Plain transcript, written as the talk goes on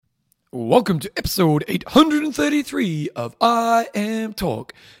Welcome to episode 833 of I Am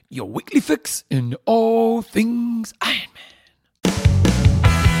Talk, your weekly fix in all things Iron Man.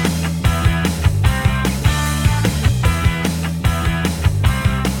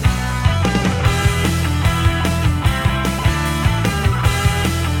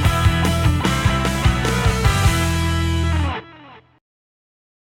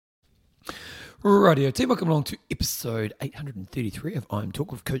 Rightio team, welcome along to episode 833 of I'm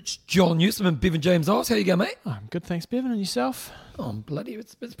Talk with Coach John Newsom and Bevan James Oz. How you going, mate? I'm good, thanks, Bevan. And yourself? Oh, bloody,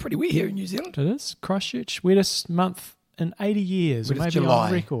 it's pretty wet here in New Zealand. It is. Christchurch, wettest month in 80 years. Wettest maybe July.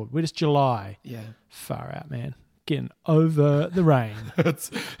 on record. Wettest July. Yeah. Far out, man. Getting over the rain.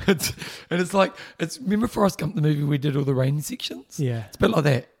 Remember Forrest Gump, the movie we did all the rain sections? Yeah. It's a bit like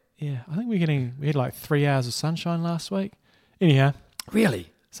that. Yeah. I think we had like 3 hours of sunshine last week. Anyhow, Really?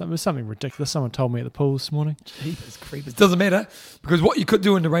 it was something ridiculous. Someone told me at the pool this morning. Jeepers creepers. Doesn't matter, because what you could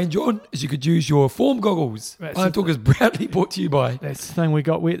do in the rain, John, is you could use your form goggles. I'm Talk is proudly brought to you by. That's the thing. We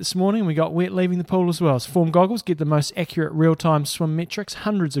got wet this morning. We got wet leaving the pool as well. So Form Goggles get the most accurate real-time swim metrics,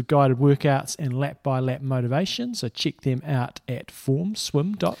 hundreds of guided workouts and lap-by-lap motivation. So check them out at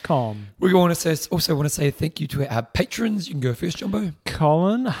formswim.com. We also want to say thank you to our patrons. You can go first, Jumbo.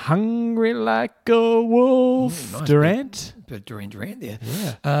 Colin, hungry like a wolf. Nice. Durant. Bit of Durant there.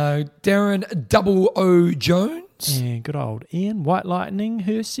 Yeah. Darren Double O Jones. And good old Ian White Lightning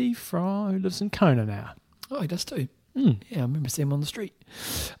Hersey who lives in Kona now. Oh, he does too. Mm. Yeah, I remember seeing him on the street.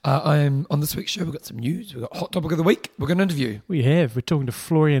 I'm on this week's show. We've got some news. We've got hot topic of the week. We're going to interview. We're talking to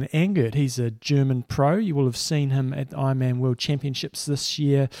Florian Angert. He's a German pro. You will have seen him at the Ironman World Championships this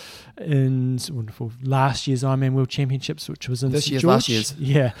year, last year's Ironman World Championships, which was in St. George. Last year's.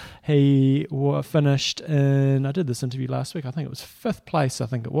 Yeah, he finished in, I did this interview last week, I think it was 5th place,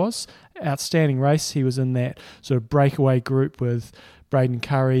 outstanding race. He was in that sort of breakaway group with Braden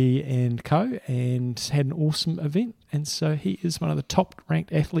Curry and co, and had an awesome event, and so he is one of the top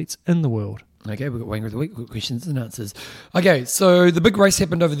ranked athletes in the world. Okay, we've got Wanger of the Week. We've got questions and answers. Okay, so the big race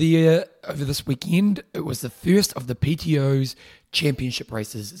happened over this weekend. It was the first of the PTO's championship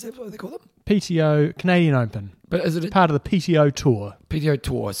races. Is that what they call them? PTO Canadian Open. But is it Part of the PTO Tour. PTO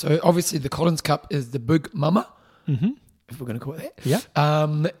Tour? So obviously the Collins Cup is the big mama, if we're going to call it that. Yeah.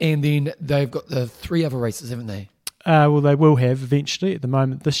 And then they've got the 3 other races, haven't they? Well, they will have eventually. At the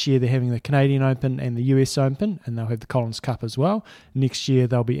moment, this year they're having the Canadian Open and the US Open, and they'll have the Collins Cup as well. Next year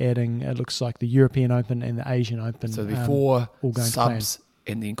they'll be adding, it looks like, the European Open and the Asian Open. So there'll be 4 all going subs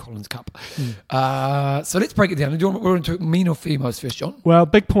and then Collins Cup. So let's break it down. Do you want to men or females first, John? Well,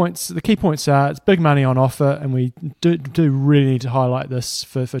 big points. The key points are it's big money on offer, and we do really need to highlight this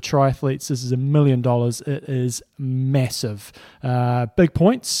for triathletes. This is $1 million. It is massive. Big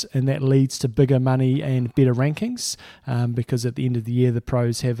points, and that leads to bigger money and better rankings, because at the end of the year the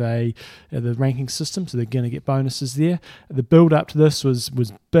pros have the ranking system, so they're going to get bonuses there. The build up to this was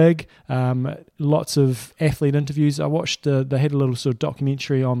big. Lots of athlete interviews. I watched. They had a little sort of documentary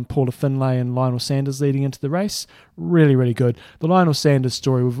on Paula Finlay and Lionel Sanders leading into the race. Really, really good. The Lionel Sanders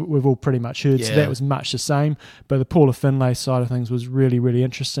story we've all pretty much heard, so that was much the same. But the Paula Finlay side of things was really, really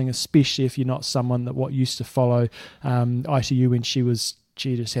interesting, especially if you're not someone that used to follow ITU when she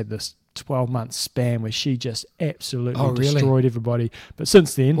just had this 12-month span where she just absolutely destroyed everybody. But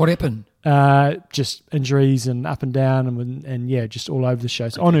since then, what happened? Just injuries and up and down and yeah, just all over the show.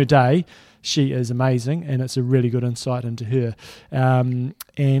 So on her day, she is amazing, and it's a really good insight into her.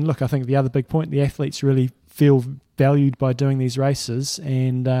 And look, I think the other big point, the athletes really feel valued by doing these races,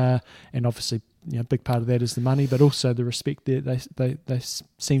 and obviously, a big part of that is the money, but also the respect that they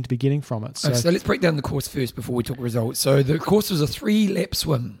seem to be getting from it. So let's break down the course first before we talk results. So the course was a 3-lap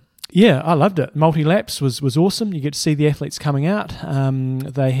swim. Yeah, I loved it. Multi-laps was awesome. You get to see the athletes coming out.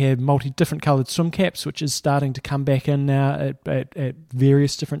 They had different coloured swim caps, which is starting to come back in now at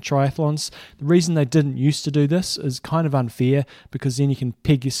various different triathlons. The reason they didn't used to do this is kind of unfair, because then you can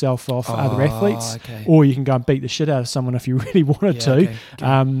peg yourself off other athletes, or you can go and beat the shit out of someone if you really wanted to.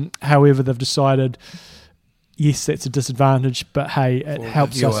 Okay. However, they've decided, yes, that's a disadvantage, but hey, it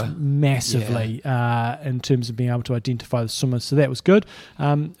helps us massively in terms of being able to identify the swimmers. So that was good.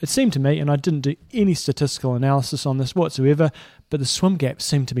 It seemed to me, and I didn't do any statistical analysis on this whatsoever, but the swim gaps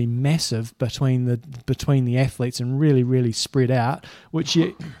seem to be massive between the athletes and really, really spread out, which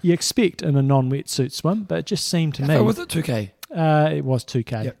you expect in a non-wetsuit swim, but it just seemed to me. Was it 2K? It was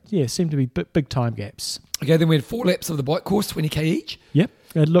 2K. Yep. Yeah, it seemed to be big time gaps. Okay, then we had 4 laps of the bike course, 20K each. Yep.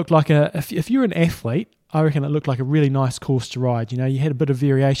 It looked like if you're an athlete, I reckon it looked like a really nice course to ride. You had a bit of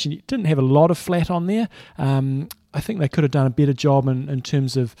variation. You didn't have a lot of flat on there. I think they could have done a better job in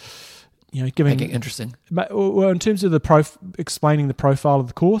terms of giving Making it interesting. But well, in terms of explaining the profile of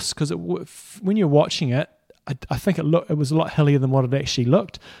the course, because when you're watching it, I think it was a lot hillier than what it actually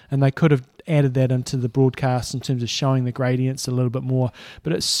looked, and they could have added that into the broadcast in terms of showing the gradients a little bit more.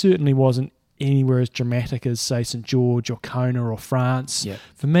 But it certainly wasn't anywhere as dramatic as, say, St George or Kona or France. Yeah.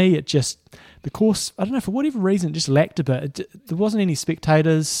 For me, the course, I don't know, for whatever reason, it just lacked a bit. There wasn't any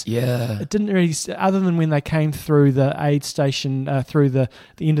spectators. Yeah. It didn't really, other than when they came through the aid station, through the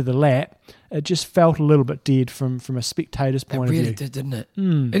end of the lap, it just felt a little bit dead from a spectator's point of view. It really did, didn't it?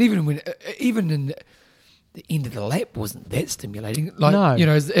 And even in the end of the lap wasn't that stimulating. Like,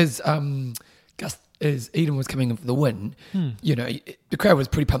 No. as Eden was coming in for the win, the crowd was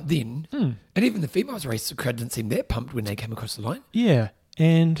pretty pumped then. And even the females race, the crowd didn't seem that pumped when they came across the line. Yeah,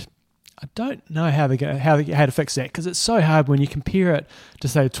 and I don't know how to fix that, because it's so hard when you compare it to,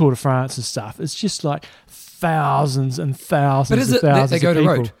 say, the Tour de France and stuff. It's just like thousands and thousands. But is it that they go to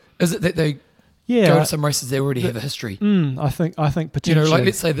road? Is it that they go to some races they already have a history? I think potentially. Like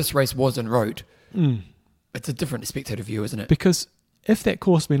let's say this race was in road. It's a different spectator view, isn't it? Because if that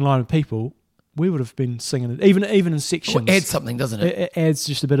course had been lined with people, we would have been singing it, even in sections. It adds something, doesn't it? It adds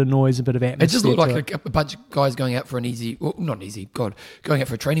just a bit of noise, a bit of atmosphere. It just looked like a bunch of guys going out for an going out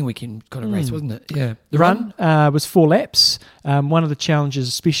for a training weekend kind of race, wasn't it? Yeah. The run was 4 laps. One of the challenges,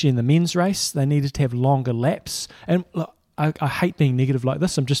 especially in the men's race, they needed to have longer laps. And look, I hate being negative like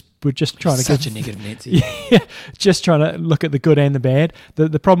this. We're just trying to such a negative Nancy. Yeah, just trying to look at the good and the bad.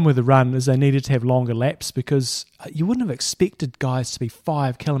 The problem with the run is they needed to have longer laps, because you wouldn't have expected guys to be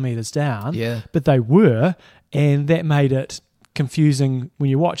 5 kilometres down. Yeah. But they were, and that made it confusing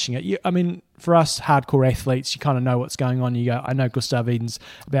when you're watching it. For us hardcore athletes, you kind of know what's going on. You go, I know Gustav Eden's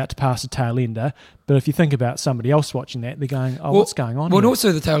about to pass a tail ender, but if you think about somebody else watching that, they're going, what's going on? Well, and here?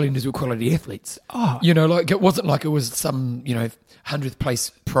 also the tail enders were quality athletes. Like it wasn't like it was some 100th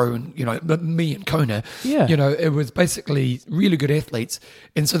place pro and me and Kona. Yeah. It was basically really good athletes,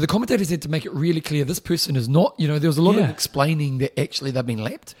 and so the commentators had to make it really clear this person is not. There was a lot of explaining that actually they've been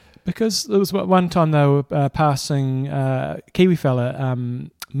lapped. Because there was one time they were passing Kiwi fella,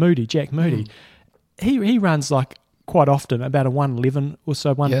 Jack Moody. He runs like quite often about a 111 or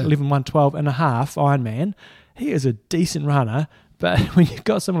so, 111, 112 and a half Ironman. He is a decent runner, but when you've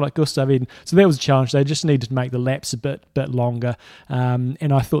got someone like Gustav Eden, so that was a challenge. They just needed to make the laps a bit longer,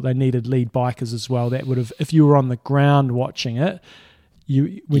 and I thought they needed lead bikers as well. That would have, if you were on the ground watching it,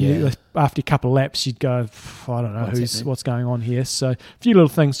 after a couple of laps, you'd go, I don't know what's going on here. So a few little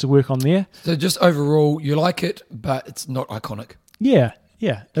things to work on there. So just overall, you like it, but it's not iconic. Yeah.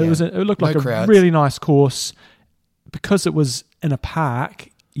 It looked like a really nice course. Because it was in a park,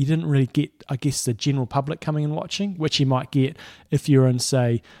 you didn't really get, I guess, the general public coming and watching, which you might get if you're in,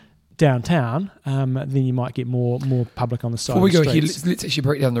 say, downtown. Then you might get more public on the side. Before we of the go here, streets. let's actually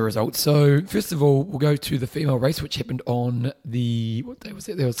break down the results. So first of all, we'll go to the female race, which happened on what day was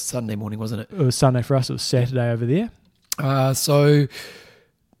it? That was Sunday morning, wasn't it? It was Sunday for us. It was Saturday over there. So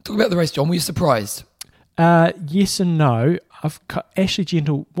talk about the race, John. Were you surprised? Yes and no. Ashley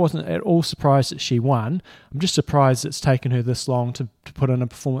Gentle wasn't at all surprised that she won. I'm just surprised it's taken her this long to put in a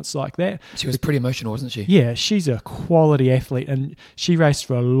performance like that. She was pretty emotional, wasn't she? Yeah, she's a quality athlete, and she raced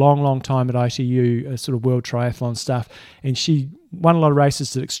for a long, long time at ITU, sort of world triathlon stuff, and she won a lot of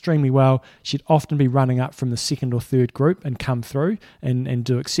races, did extremely well. She'd often be running up from the second or third group and come through and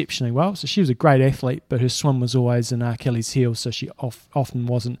do exceptionally well. So she was a great athlete, but her swim was always an Achilles heel, so she often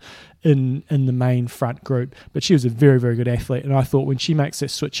wasn't in the main front group. But she was a very, very good athlete, and I thought when she makes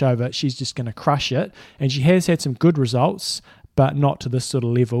that switch over, she's just going to crush it. And she has had some good results, but not to this sort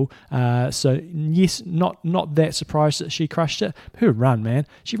of level. So yes, not that surprised that she crushed it. Her run, man,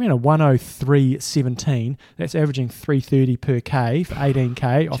 she ran a 103.17. That's averaging 3:30 per k for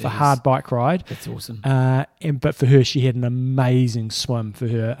 18k off a hard bike ride. That's awesome. But for her, she had an amazing swim for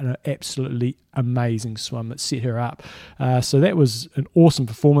her, an absolutely amazing swim that set her up. So that was an awesome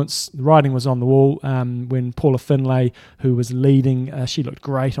performance. The riding was on the wall when Paula Finlay, who was leading, she looked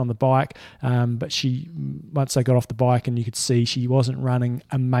great on the bike, but once they got off the bike and you could see she wasn't running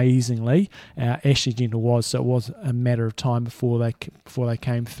amazingly. Ashley Gentle was, so it was a matter of time before they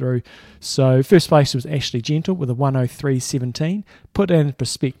came through. So first place was Ashley Gentle with a 103.17. Put that in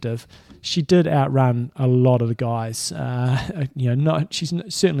perspective, she did outrun a lot of the guys. She's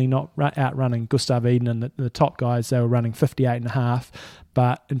certainly not outrunning Gustav Eden and the top guys. They were running 58.5,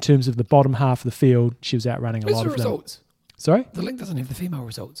 but in terms of the bottom half of the field, she was outrunning a lot of them. Results? Sorry, the link doesn't have the female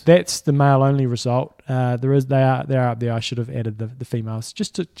results. That's the male only result. They are up there. I should have added the females.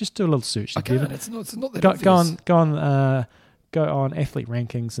 Just do a little search. Okay, Devin. it's not that obvious. Go on. go on athlete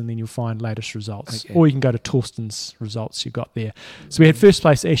rankings and then you'll find latest results. Okay. Or you can go to Torsten's results you got there. So we had first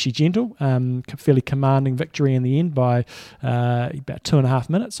place Ashley Gentle, fairly commanding victory in the end by about 2.5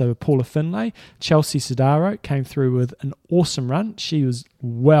 minutes over Paula Finlay. Chelsea Sidaro came through with an awesome run. She was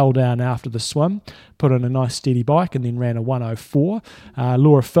well down after the swim, put on a nice steady bike and then ran a 1:04.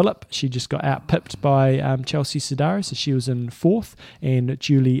 Laura Phillip, she just got out-pipped by Chelsea Sidaro, so she was in 4th, and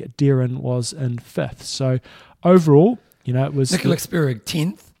Julie Deeren was in 5th. So overall, it was... Nicola Spierig,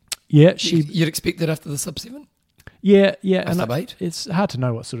 10th. Yeah, You'd expect that after the sub-7? Yeah. And sub-8? It's hard to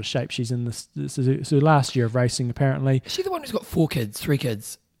know what sort of shape she's in. This is her last year of racing, apparently. Is she the one who's got 3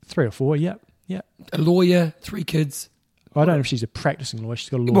 kids? 3 or 4, yeah. A lawyer, 3 kids. I don't know if she's a practicing lawyer. She's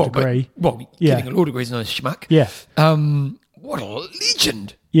got a law degree. Getting a law degree is not a schmuck. Yeah. What a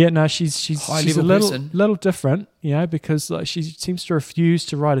legend. Yeah, no, she's a little different, because she seems to refuse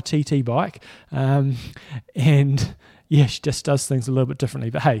to ride a TT bike, and yeah, she just does things a little bit differently.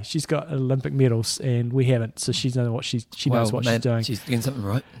 But hey, she's got Olympic medals and we haven't, so she knows what she's doing. She's doing something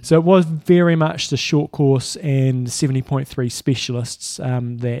right. So it was very much the short course and 70.3 specialists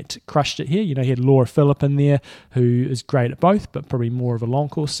that crushed it here. You had Laura Phillip in there, who is great at both, but probably more of a long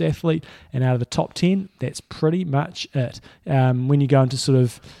course athlete. And out of the top 10, that's pretty much it. When you go into sort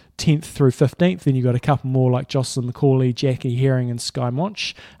of 10th through 15th, then you've got a couple more like Jocelyn McCauley, Jackie Herring and Sky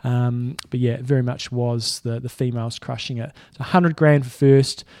Monch. But yeah, it very much was the females crushing it. So 100 grand for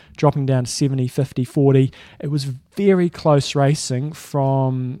first, dropping down to 70, 50, 40. It was very close racing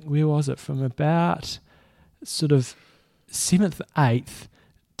from, where was it? From about sort of 7th, 8th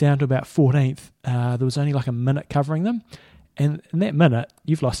down to about 14th. There was only like a minute covering them. And in that minute,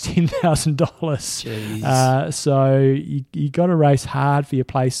 you've lost $10,000. So you got to race hard for your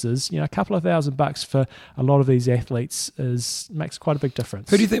places. A couple of $1,000 for a lot of these athletes makes quite a big difference.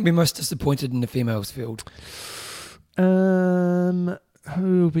 Who do you think will be most disappointed in the females field? Who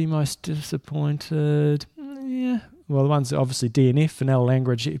will be most disappointed? Yeah. Well, the ones obviously DNF, Fenella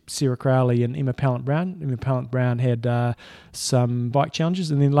Langridge, Sarah Crowley and Emma Pallant-Brown. Emma Pallant-Brown had some bike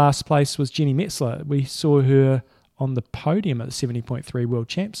challenges. And then last place was Jenny Metzler. We saw her on the podium at the 70.3 World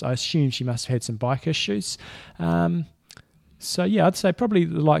Champs. I assume she must have had some bike issues. So yeah, I'd say probably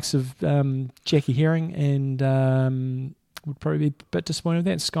the likes of Jackie Herring and would probably be a bit disappointed with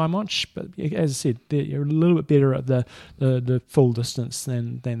that, and Sky Monch. But as I said, they're a little bit better at the full distance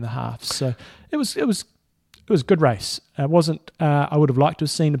than the half. So it was a good race. It wasn't. I would have liked to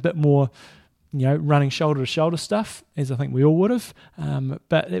have seen a bit more, running shoulder to shoulder stuff, as I think we all would have.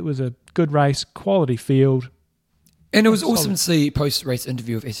 But it was a good race, quality field. And it was awesome to see a post-race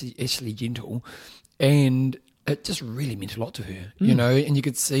interview of Ashley Gentle, and it just really meant a lot to her, and you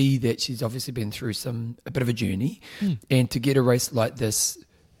could see that she's obviously been through a bit of a journey, and to get a race like this,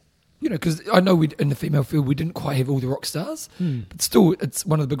 because I know in the female field we didn't quite have all the rock stars, but still it's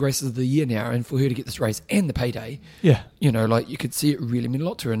one of the big races of the year now, and for her to get this race and the payday, you could see it really meant a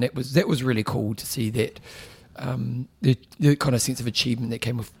lot to her, and that was really cool to see that. The kind of sense of achievement that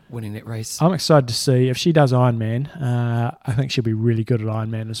came with winning that race. I'm excited to see if she does Ironman. I think she'll be really good at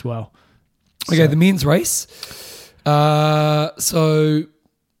Ironman as well. Okay, the men's race. So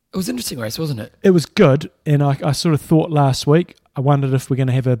it was an interesting race, wasn't it? It was good, and I sort of thought last week, I wondered if we're going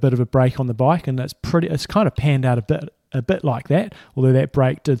to have a bit of a break on the bike, and it's kind of panned out a bit like that, although that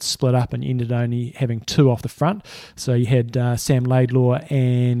break did split up and ended only having 2 off the front. So you had Sam Laidlaw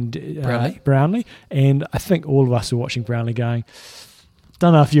and Brownlee, and I think all of us were watching Brownlee going,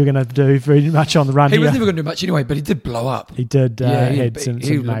 don't know if you're going to do very much on the run. He was never going to do much anyway, but he did blow up. He did. He had some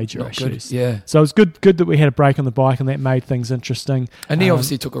major issues. Good. Yeah. So it was good that we had a break on the bike, and that made things interesting. And he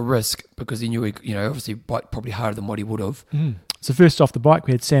obviously took a risk because he knew obviously bike probably harder than what he would have. So first off the bike,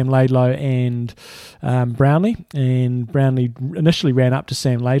 we had Sam Laidlaw and Brownlee. And Brownlee initially ran up to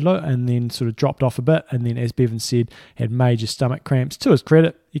Sam Laidlaw and then sort of dropped off a bit. And then, as Bevan said, had major stomach cramps. To his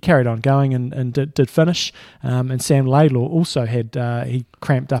credit, he carried on going and did finish. And Sam Laidlaw also had he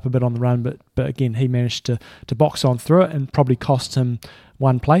cramped up a bit on the run, but again, he managed to box on through it and probably cost him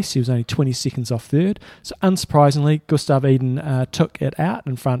 1 place. He was only 20 seconds off third. So unsurprisingly, Gustav Eden took it out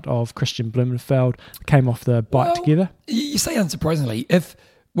in front of Christian Blumenfeld, came off the bike together. You say unsurprisingly.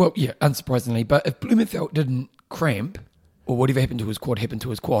 Unsurprisingly, but if Blumenfeld didn't cramp, or whatever happened to his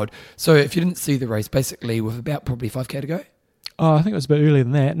quad. So if you didn't see the race, basically with about probably 5k to go? Oh, I think it was a bit earlier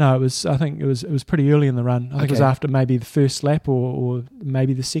than that. No, I think it was pretty early in the run. I think it was after maybe the first lap or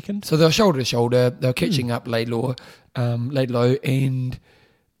maybe the second. So they were shoulder to shoulder. They were catching up Laidlaw, and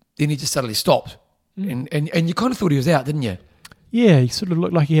then he just suddenly stopped. And you kind of thought he was out, didn't you? Yeah, he sort of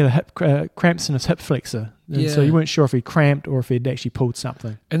looked like he had a hip cramps in his hip flexor. And so you weren't sure if he cramped or if he'd actually pulled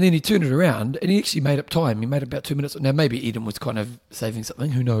something. And then he turned it around and he actually made up time. He made about 2 minutes. Now, maybe Eden was kind of saving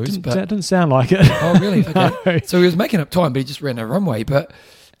something. Who knows? That didn't sound like it. Oh, really? Okay. No. So he was making up time, but he just ran a runway. But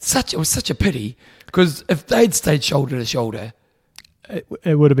it was such a pity because if they'd stayed shoulder to shoulder,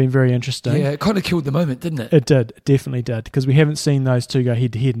 it would have been very interesting. Yeah, it kind of killed the moment, didn't it? It did. It definitely did. Because we haven't seen those two go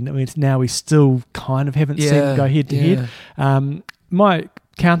head to head. And I mean, now we still kind of haven't seen them go head to head. My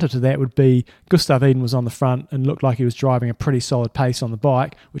counter to that would be Gustav Iden was on the front and looked like he was driving a pretty solid pace on the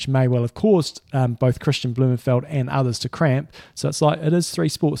bike, which may well have caused both Christian Blumenfeld and others to cramp. So it's like it is three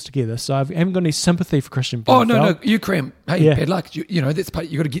sports together. So I haven't got any sympathy for Christian Blumenfeld. Oh, no, you cramp. Hey, bad luck. You know, that's part,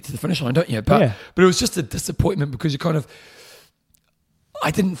 you got to get to the finish line, don't you? But it was just a disappointment because you kind of... I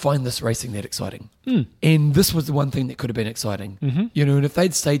didn't find this racing that exciting. And this was the one thing that could have been exciting. Mm-hmm. You know, and if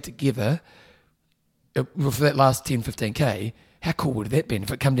they'd stayed together for that last 10, 15K, how cool would that have been if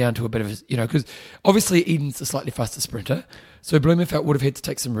it come down to a bit of a, you know, because obviously Eden's a slightly faster sprinter. So Blumenfeld would have had to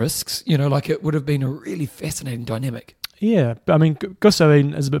take some risks. You know, like it would have been a really fascinating dynamic. Yeah, but I mean, Gustav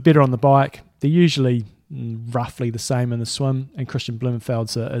Iden is a bit better on the bike. They're usually roughly the same in the swim, and Christian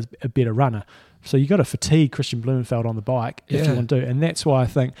Blumenfeld's a better runner. So you've got to fatigue Christian Blumenfeld on the bike if you want to do it. And that's why I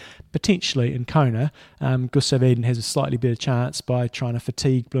think potentially in Kona, Gustav Iden has a slightly better chance by trying to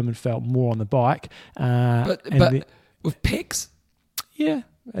fatigue Blumenfeld more on the bike. But with pecs? Yeah.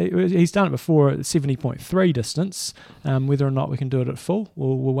 He's done it before at 70.3 distance. Whether or not we can do it at full,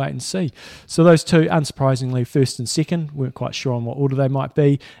 we'll wait and see. So those two, unsurprisingly, first and second, weren't quite sure on what order they might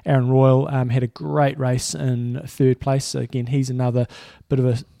be. Aaron Royal had a great race in third place. So again, he's another bit of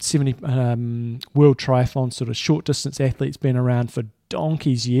a 70 world triathlon sort of short distance athlete. He's been around for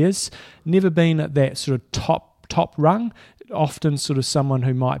donkey's years. Never been at that sort of top rung. Often sort of someone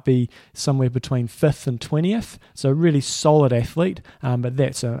who might be somewhere between 5th and 20th, so a really solid athlete, but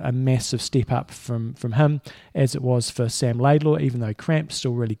that's a massive step up from him, as it was for Sam Laidlaw, even though Cramp's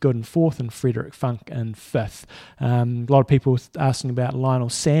still really good in 4th and Frederick Funk in 5th. A lot of people asking about Lionel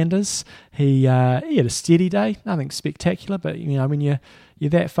Sanders. He had a steady day, nothing spectacular, but you know, when you're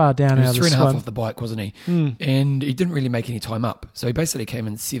that far down out of the swim. He was 3.5 off the bike, wasn't he? And he didn't really make any time up, so he basically came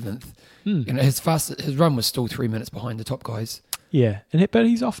in 7th. You know, his run was still 3 minutes behind the top guys. Yeah, but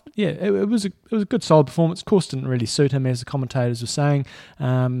he's off. Yeah, it was a good solid performance. Course didn't really suit him, as the commentators were saying.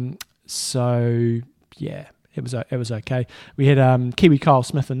 So yeah, it was okay. We had Kiwi Kyle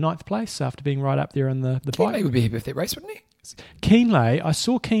Smith in 9th place after being right up there in the bike. He would be happy with that race, wouldn't he? Kienle, I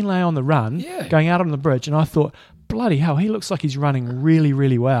saw Kienle on the run going out on the bridge, and I thought, bloody hell, he looks like he's running really,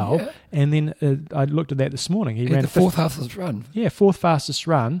 really well. Yeah. And then I looked at that this morning. He ran the 4th fastest run. Yeah, 4th fastest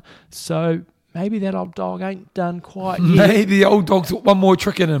run. So maybe that old dog ain't done quite yet. Maybe the old dog's got one more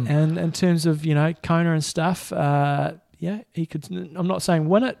trick in him. And in terms of, you know, Kona and stuff, he could, I'm not saying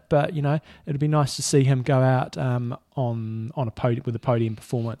win it, but, you know, it'd be nice to see him go out on a podium with a podium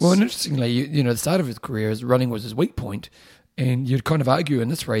performance. Well, and interestingly, you know, the start of his career, his running was his weak point. And you'd kind of argue in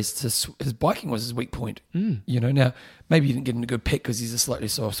this race his biking was his weak point. You know, now maybe he didn't get in a good pick because he's a slightly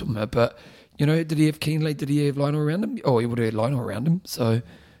soft swimmer, but, you know, did he have Kienle? Did he have Lionel around him? Oh, he would have had Lionel around him. So,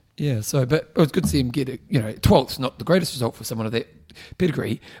 yeah, but it was good to see him get it. You know, 12th's not the greatest result for someone of that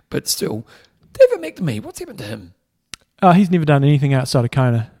pedigree, but still, David McNamee, what's happened to him? He's never done anything outside of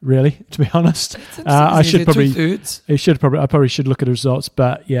Kona, really, to be honest. I probably should look at his results,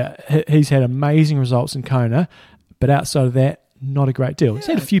 but yeah, he's had amazing results in Kona. But outside of that, not a great deal. He's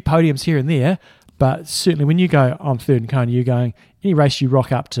had a few podiums here and there, but certainly when you go on 3rd in Kona, you're going, any race you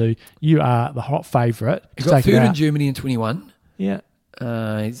rock up to, you are the hot favourite. He got 3rd in Germany in 21. Yeah.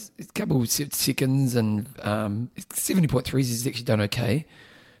 He's a couple of seconds and 70.3s he's actually done okay.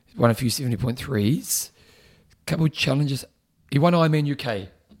 He's won a few 70.3s. A couple of challenges. He won Ironman UK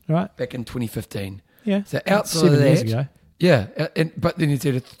back in 2015. Yeah. So outside 7 of that, years ago. Yeah, but then he's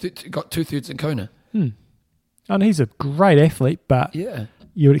got 2/3 in Kona. And he's a great athlete, but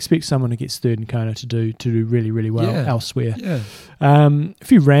you would expect someone who gets 3rd in Kona to do really, really well elsewhere. Yeah. A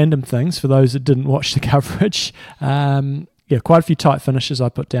few random things for those that didn't watch the coverage. Quite a few tight finishes I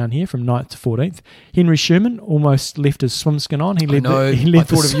put down here from 9th to 14th. Henry Sherman almost left his swim skin on. I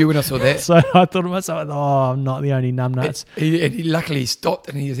thought of you when I saw that. So I thought to myself, I'm not the only numbnuts. He luckily stopped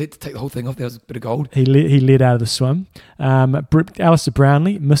and he had to take the whole thing off. There was a bit of gold. He led out of the swim. Alistair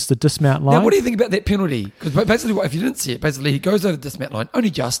Brownlee missed the dismount line. Now, what do you think about that penalty? Because basically, if you didn't see it, basically he goes over the dismount line, only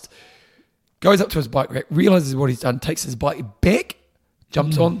just, goes up to his bike rack, realises what he's done, takes his bike back,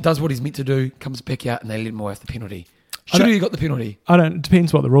 jumps on, does what he's meant to do, comes back out, and they let him away off the penalty. Should he have got the penalty? It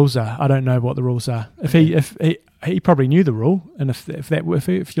depends what the rules are. I don't know what the rules are. If he probably knew the rule, and if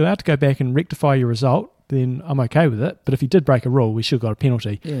you're allowed to go back and rectify your result then I'm okay with it. But if he did break a rule, we should have got a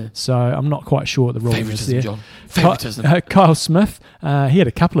penalty. Yeah. So I'm not quite sure what the ruling is Favouritism, there. John. Favouritism. Kyle Smith, he had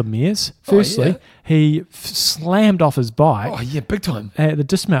a couple of mares. Firstly, he slammed off his bike. Oh, yeah, big time. At the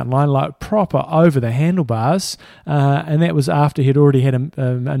dismount line, like proper over the handlebars, and that was after he'd already had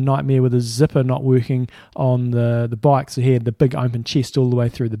a nightmare with his zipper not working on the bike, so he had the big open chest all the way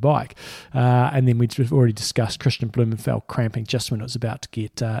through the bike. And then we'd already discussed Christian Blumenfeld cramping just when it was about to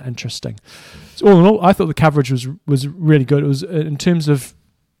get interesting. So all in all, I thought the coverage was really good. It was in terms of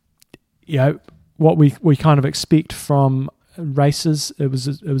what we kind of expect from races. It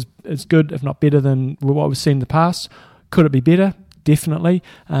was good, if not better than what we've seen in the past. Could it be better? Definitely.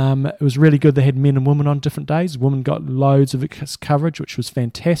 It was really good. They had men and women on different days. Women got loads of coverage, which was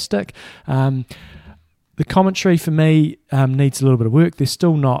fantastic. The commentary for me needs a little bit of work. They're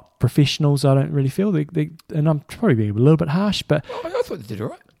still not professionals, I don't really feel. And I'm probably being a little bit harsh, but I thought they did all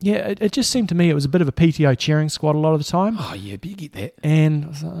right. yeah, it just seemed to me it was a bit of a PTO cheering squad a lot of the time. Oh, yeah, but you get that. And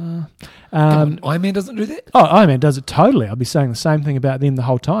Iron Man doesn't do that? Oh, Iron Man does it totally. I'll be saying the same thing about them the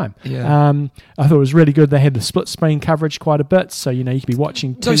whole time. Yeah. I thought it was really good. They had the split screen coverage quite a bit, so you could be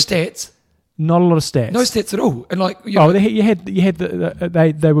watching. No stats. Not a lot of stats. No stats at all. And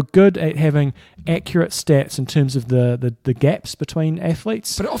they were good at having accurate stats in terms of the gaps between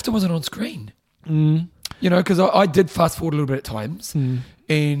athletes. But it often wasn't on screen. Because I did fast forward a little bit at times,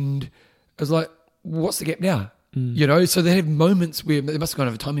 and I was like, "What's the gap now?" So they had moments where they must have gone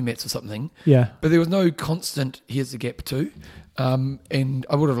over timing mats or something. Yeah, but there was no constant. Here's the gap too. And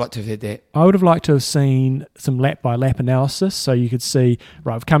I would have liked to have had that. I would have liked to have seen some lap by lap analysis, so you could see,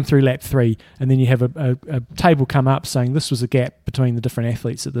 right, we've come through lap 3, and then you have a table come up saying this was a gap between the different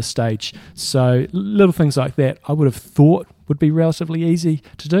athletes at this stage. So little things like that I would have thought would be relatively easy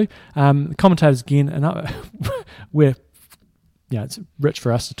to do. The commentators again, and we're it's rich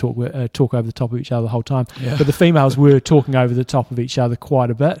for us to talk over the top of each other the whole time. Yeah. But the females were talking over the top of each other quite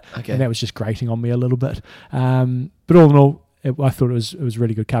a bit, and that was just grating on me a little bit. But all in all, I thought it was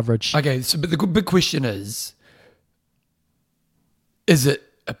really good coverage. Okay, so but the big question is it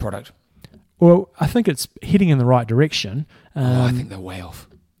a product? Well, I think it's heading in the right direction. I think they're way off.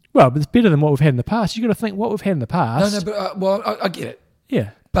 Well, but it's better than what we've had in the past. You've got to think what we've had in the past. No, but I get it.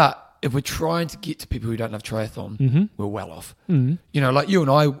 Yeah. But if we're trying to get to people who don't love triathlon, we're well off. Like you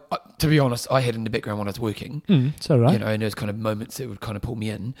and I, to be honest, I had in the background when I was working. So did I. And there's kind of moments that would kind of pull me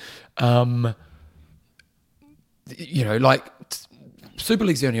in. Like Super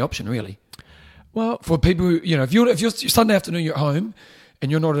League's the only option, really. Well, for people who, if you're Sunday afternoon, you're at home and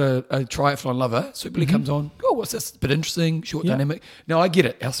you're not a triathlon lover, Super League comes on. Oh, what's this? A bit interesting, short, dynamic. Now, I get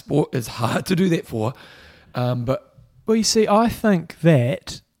it. Our sport is hard to do that for, but well, you see, I think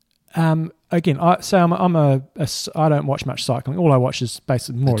that again, I don't watch much cycling. All I watch is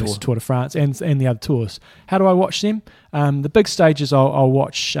basically more or less Tour de France and the other tours. How do I watch them? The big stages, I'll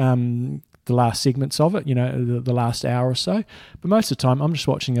watch the last segments of it, the last hour or so. But most of the time, I'm just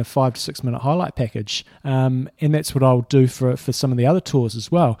watching a 5 to 6 minute highlight package, and that's what I'll do for some of the other tours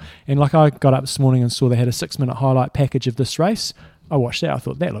as well. And like I got up this morning and saw they had a 6 minute highlight package of this race. I watched that. I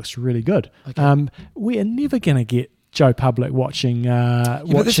thought that looks really good. Okay. We are never going to get Joe Public watching. But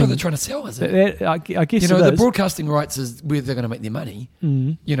that's what they're trying to sell, is it? I guess the broadcasting rights is where they're going to make their money.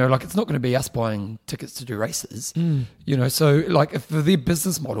 Like it's not going to be us buying tickets to do races. So like if for their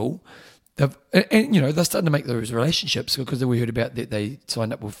business model, they're starting to make those relationships because we heard about that they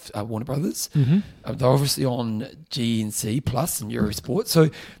signed up with Warner Brothers. They're obviously on GNC Plus and Eurosport, so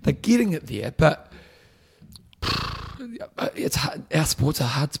they're getting it there. But it's hard. Our sport's a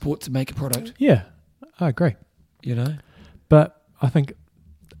hard sport to make a product. Yeah, I agree. But I think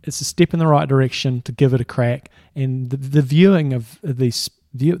it's a step in the right direction to give it a crack, and the viewing of these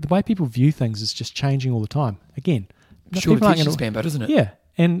the way people view things is just changing all the time. Again, sure, attention span, but isn't it? Yeah.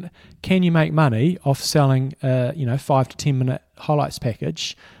 And can you make money off selling, 5 to 10 minute highlights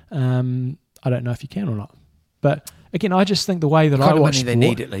package? I don't know if you can or not. But again, I just think the way that I watch money they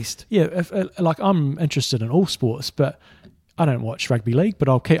need at least. Yeah, I'm interested in all sports, but I don't watch rugby league. But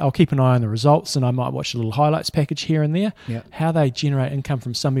I'll keep an eye on the results, and I might watch a little highlights package here and there. Yeah. How they generate income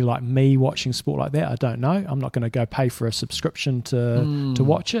from somebody like me watching sport like that, I don't know. I'm not going to go pay for a subscription to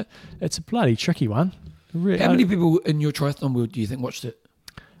watch it. It's a bloody tricky one. Really, how many people in your triathlon world do you think watched it?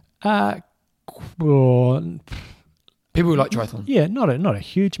 Well, people who like triathlon. Yeah, not a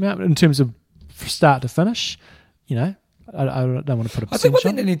huge amount in terms of start to finish. I don't want to put a percentage. I think one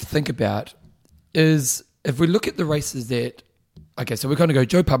thing they need to think about is if we look at the races so we're going to go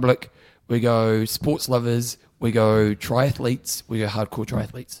Joe Public, we go sports lovers, we go triathletes, we go hardcore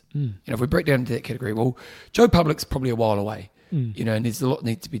triathletes. If we break down into that category, well, Joe Public's probably a while away. You know, and there's a lot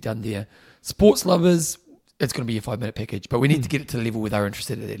needs to be done there. Sports lovers, it's going to be a 5-minute package, but we need to get it to the level where they're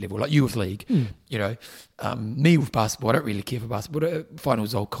interested at that level, like you with league. You know, me with basketball, I don't really care for basketball.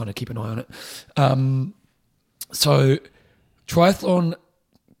 Finals, I'll kind of keep an eye on it. So triathlon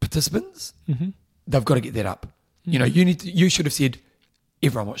participants, they've got to get that up. You know, you should have said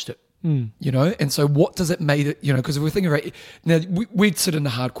everyone watched it. You know, and so what does it make it, you know, because if we're thinking right now, we'd sit in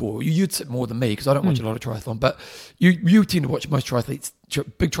the hardcore. You'd sit more than me because I don't watch a lot of triathlon, but you tend to watch most triathletes,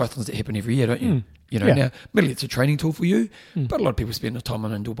 big triathlons that happen every year, don't you? You know, now maybe it's a training tool for you, but a lot of people spend their time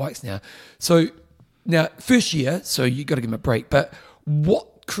on indoor bikes now. So now first year, so you got to give them a break, but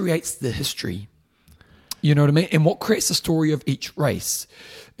what creates the history? You know what I mean? And what creates the story of each race?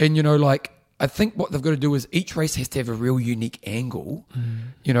 And you know, like, I think what they've got to do is each race has to have a real unique angle.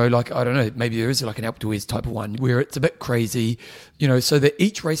 You know, like, I don't know, maybe there is like an Alpe d'Huez type of one where it's a bit crazy, you know, so that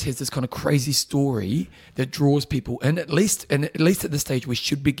each race has this kind of crazy story that draws people in. At least at this stage, we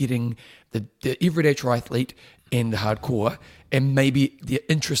should be getting the everyday triathlete and the hardcore and maybe the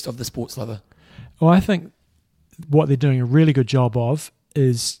interest of the sports lover. Well, I think what they're doing a really good job of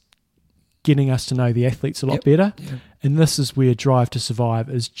is getting us to know the athletes a lot better. Yeah. And this is where Drive to Survive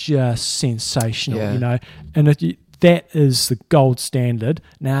is just sensational, you know. And that is the gold standard.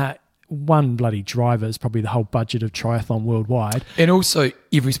 Now, one bloody driver is probably the whole budget of triathlon worldwide. And also,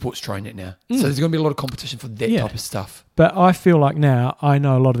 every sport's trying it now. So there's going to be a lot of competition for that type of stuff. But I feel like now I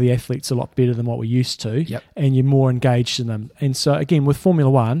know a lot of the athletes a lot better than what we used to, and you're more engaged in them. And so, again, with Formula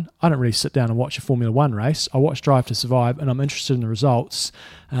One, I don't really sit down and watch a Formula One race. I watch Drive to Survive, and I'm interested in the results.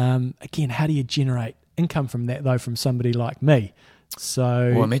 Again, how do you generate income from that, though, from somebody like me? So,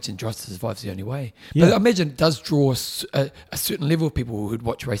 well, I imagine Drive to Survive is the only way. But I imagine it does draw a certain level of people who'd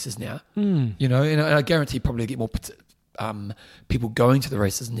watch races now. You know, and I guarantee probably get more people going to the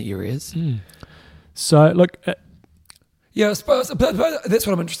races in the areas. So, look... yeah, I suppose but that's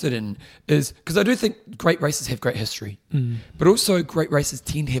what I'm interested in, is because I do think great races have great history, but also great races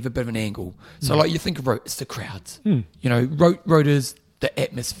tend to have a bit of an angle. So, like you think of it's the crowds, you know, Rotors, the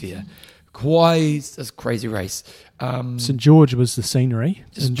atmosphere. Hawaii's this crazy race. St George was the scenery.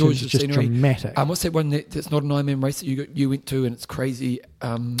 St George was just scenery. Dramatic. What's that one that's not an Ironman race that you went to and it's crazy?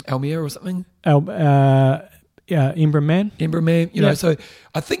 Almere or something? Ember Man. You know, so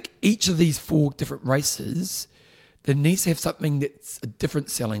I think each of these 4 different races, there needs to have something that's a different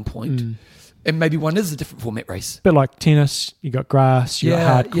selling point. And maybe one is a different format race. A bit like tennis, you got grass, you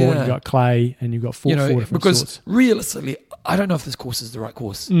got hardcore, you got clay, and you've got 4 different because sorts. Realistically, I don't know if this course is the right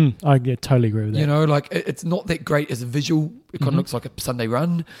course. I totally agree with that. You know, like it's not that great as a visual. It kind of looks like a Sunday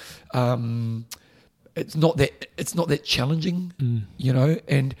run. It's not that challenging. You know,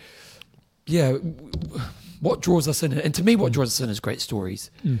 and what draws us in, and to me, what draws us in is great stories.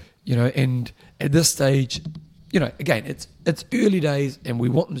 You know, and at this stage, you know, again, it's early days, and we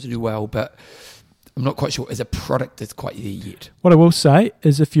want them to do well, but I'm not quite sure as a product it's quite there yet. What I will say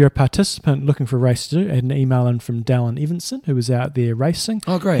is if you're a participant looking for a race to do, I had an email in from Dallin Evanson, who was out there racing.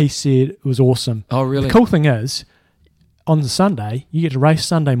 Oh, great. He said it was awesome. Oh, really? The cool thing is, on the Sunday, you get to race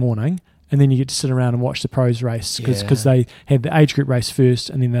Sunday morning, and then you get to sit around and watch the pros race because they had the age group race first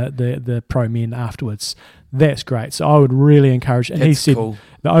and then the pro men afterwards. That's great. So I would really encourage. And he said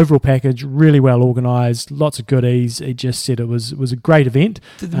the overall package really well organised, lots of goodies. He just said it was a great event.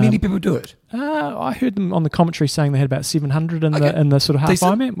 Did many people do it? I heard them on the commentary saying they had about 700 in the sort of half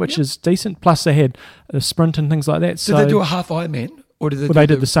Ironman, which is decent. Plus they had a sprint and things like that. Did they do a half Ironman? Or did they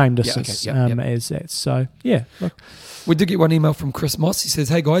did the same distance as that. So, look. We did get one email from Chris Moss. He says,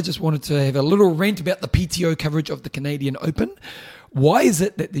 "Hey guys, just wanted to have a little rant about the PTO coverage of the Canadian Open. Why is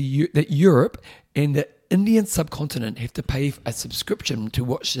it that that Europe and the Indian subcontinent have to pay a subscription to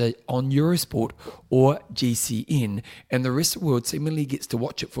watch it on Eurosport or GCN, and the rest of the world seemingly gets to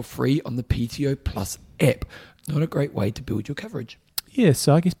watch it for free on the PTO Plus app? Not a great way to build your coverage." Yeah,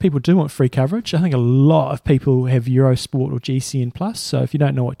 so I guess people do want free coverage. I think a lot of people have Eurosport or GCN Plus. So if you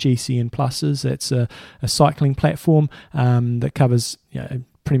don't know what GCN Plus is, that's a cycling platform that covers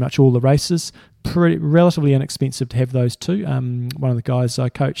pretty much all the races. Relatively inexpensive to have those two. One of the guys I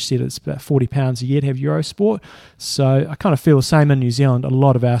coach said it's about £40 a year to have Eurosport. So I kind of feel the same in New Zealand. A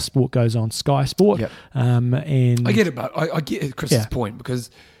lot of our sport goes on Sky Sport. Yep. And I get it, but I get Chris's point, because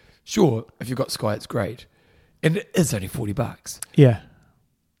sure, if you've got Sky, it's great. And it is only $40. Yeah.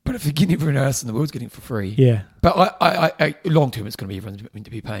 But if you're getting everyone else in the world's getting it for free. Yeah. But I long term, it's going to be everyone's going to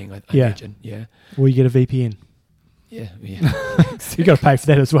be paying, I imagine. Yeah. Or you get a VPN. Yeah. You got to pay for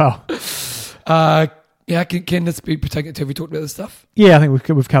that as well. Can this be protected? Have we talked about this stuff? Yeah, I think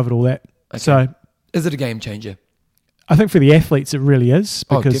we've covered all that. Okay. So, is it a game changer? I think for the athletes it really is,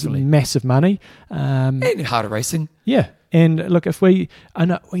 because definitely. massive money. And harder racing. Yeah. And look, we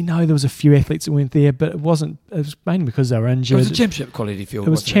know there was a few athletes that went there, but it was mainly because they were injured. It was a championship quality field.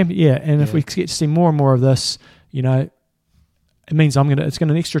 It was and if we get to see more and more of this, it means it's going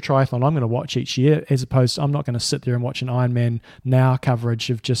to an extra triathlon I'm going to watch each year, as opposed to I'm not going to sit there and watch an Ironman Now coverage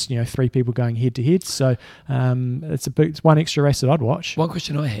of just 3 people going head to head. So it's one extra race that I'd watch. One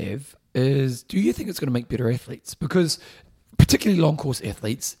question I have is, do you think it's going to make better athletes? Because particularly long course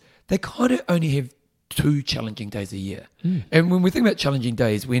athletes, they kind of only have 2 challenging days a year. And when we think about challenging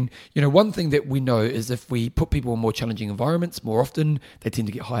days, one thing that we know is if we put people in more challenging environments more often, they tend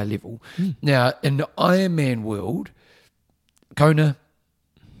to get higher level. Now, in the Ironman world, Kona,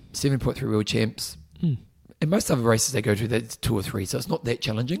 7.3 world champs, and most other races they go to, that's 2 or 3, so it's not that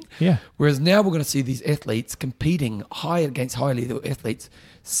challenging. Yeah. Whereas now we're going to see these athletes competing against high level athletes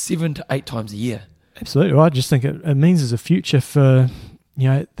 7 to 8 times a year. Absolutely. Well, I just think it means there's a future for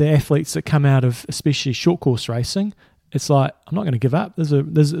the athletes that come out of especially short course racing. It's like, I'm not going to give up. There's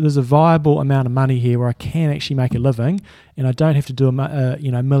a viable amount of money here where I can actually make a living, and I don't have to do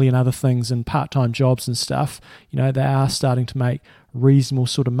a million other things and part-time jobs and stuff. They are starting to make reasonable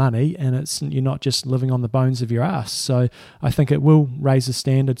sort of money, and you're not just living on the bones of your ass. So I think it will raise the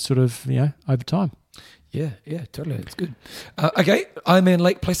standard sort of over time. Yeah, totally. It's good. Okay, Ironman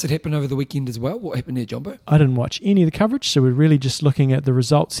Lake Placid happened over the weekend as well. What happened there, Jumbo? I didn't watch any of the coverage, so we're really just looking at the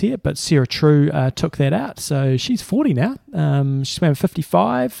results here. But Sarah True took that out. So she's 40 now. She swam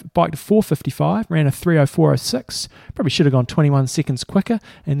 55, biked a 4:55, ran a 3:04.06. Probably should have gone 21 seconds quicker,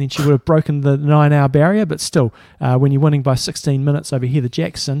 and then she would have broken the 9-hour barrier. But still, when you're winning by 16 minutes over Heather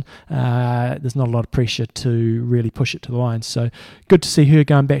Jackson, there's not a lot of pressure to really push it to the line. So good to see her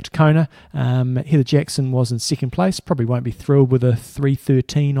going back to Kona. Heather Jackson was in second place. Probably won't be thrilled with a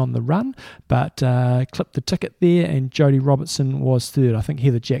 3:13 on the run, but clipped the ticket there, and Jodie Robertson was third. I think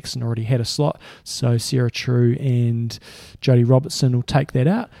Heather Jackson already had a slot, so Sarah True and Jodie Robertson will take that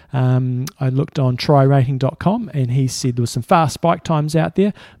out. I looked on tryrating.com, and he said there was some fast bike times out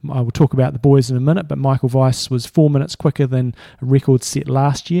there. I will talk about the boys in a minute, but Michael Weiss was 4 minutes quicker than a record set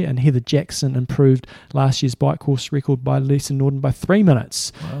last year, and Heather Jackson improved last year's bike course record by Lisa Norden by 3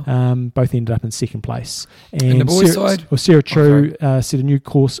 minutes. Wow. Both ended up in second place. And the boys' side? Sarah True set a new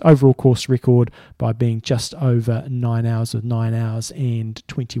overall course record by being just over 9 hours with 9 hours and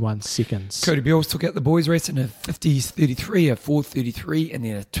 21 seconds. Cody Beals took out the boys' race in a 50:33, a 4:33, and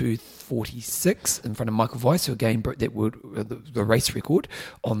then a 2:46 in front of Michael Weiss, who again broke the race record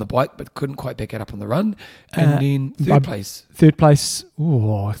on the bike, but couldn't quite back it up on the run. And then third place. Third place.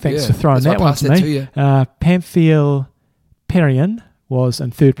 Oh, thanks for throwing that one to me. Pamphile Perrien was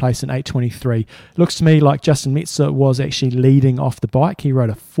in third place in 8:23. Looks to me like Justin Metzer was actually leading off the bike. He rode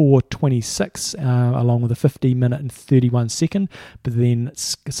a 4:26 along with a 50-minute and 31-second, but then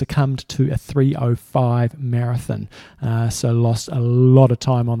succumbed to a 3:05 marathon. So lost a lot of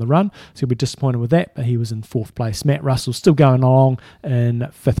time on the run. So he'll be disappointed with that, but he was in fourth place. Matt Russell still going along in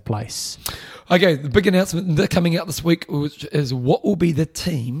fifth place. Okay, the big announcement coming out this week is what will be the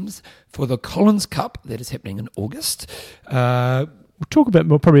teams for the Collins Cup that is happening in August. We'll talk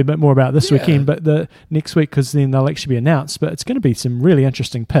probably a bit more about this weekend, but the next week, because then they'll actually be announced. But it's going to be some really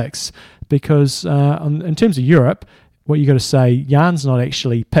interesting picks, because in terms of Europe, what you got to say, Jan's not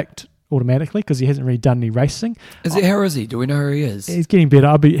actually picked automatically because he hasn't really done any racing. How is he? Do we know who he is? He's getting better.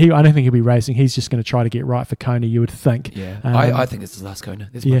 I don't think he'll be racing. He's just going to try to get right for Kona, you would think. Yeah, I think it's his last Kona.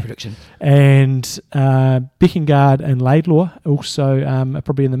 That's my prediction. And Beckengard and Laidlaw also are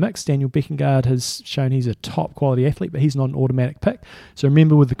probably in the mix. Daniel Beckengard has shown he's a top quality athlete, but he's not an automatic pick. So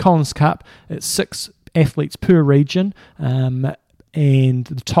remember, with the Collins Cup, it's 6 athletes per region, and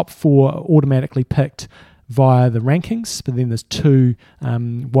the top 4 are automatically picked via the rankings, but then there's 2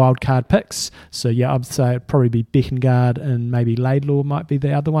 wildcard picks. So I'd say it'd probably be Beckengard and maybe Laidlaw might be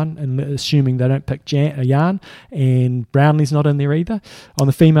the other one, and assuming they don't pick Jan, and Brownlee's not in there either. On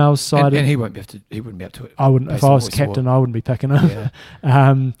the females side, and he wouldn't be able to. I wouldn't. If I was captain, I wouldn't be picking him. Yeah.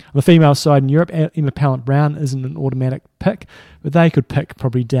 On the female side in Europe, Emma Pallant-Brown isn't an automatic pick, but they could pick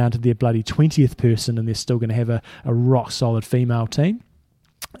probably down to their bloody 20th person, and they're still going to have a rock solid female team.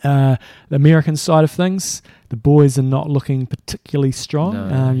 The American side of things, the boys are not looking particularly strong.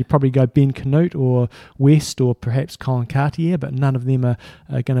 No. You probably go Ben Canute or West or perhaps Colin Cartier, but none of them are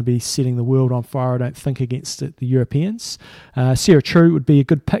going to be setting the world on fire, I don't think, against the Europeans. Sarah True would be a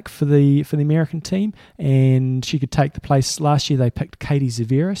good pick for the American team, and she could take the place. Last year they picked Katie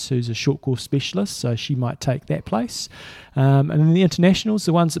Zaveris, who's a short course specialist, so she might take that place. And then the internationals,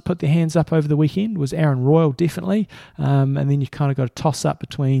 the ones that put their hands up over the weekend, was Aaron Royal, definitely. And then you kind of got a toss up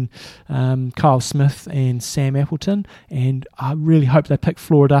between Kyle Smith and Sam Sam Appleton, and I really hope they pick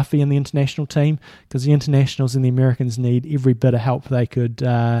Flora Duffy in the international team, because the internationals and the Americans need every bit of help they could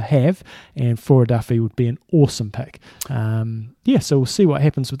have, and Flora Duffy would be an awesome pick. So we'll see what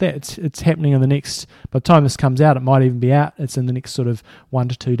happens with that. It's happening in the next, by the time this comes out, it might even be out. It's in the next sort of 1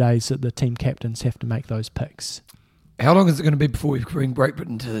 to 2 days that the team captains have to make those picks. How long is it going to be before we bring Great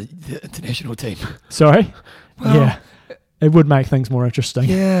Britain to the international team? Sorry? Well, yeah. It would make things more interesting.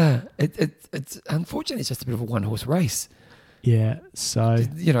 Yeah. It's unfortunately, it's just a bit of a one-horse race. Yeah, so...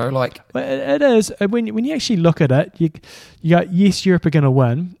 It is. When you actually look at it, you go, yes, Europe are going to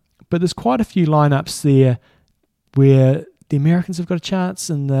win, but there's quite a few lineups there where the Americans have got a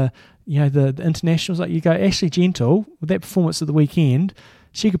chance, and the internationals, like you go, Ashley Gentle, with that performance at the weekend,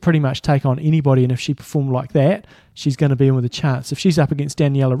 she could pretty much take on anybody, and if she performed like that, she's going to be in with a chance. If she's up against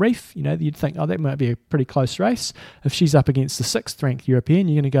Daniela Ryf, you'd think, that might be a pretty close race. If she's up against the 6th ranked European,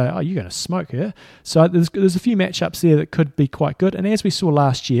 you're going to go, you're going to smoke her. So there's a few matchups there that could be quite good. And as we saw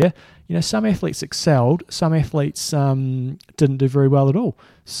last year, some athletes excelled, some athletes didn't do very well at all.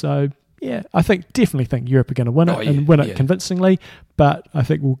 So yeah, I definitely think Europe are going to win it and win it convincingly, but I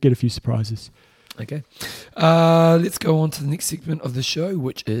think we'll get a few surprises. Okay. Let's go on to the next segment of the show,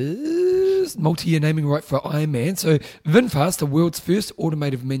 which is multi-year naming right for Ironman. So VinFast, the world's first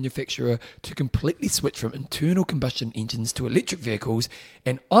automotive manufacturer to completely switch from internal combustion engines to electric vehicles,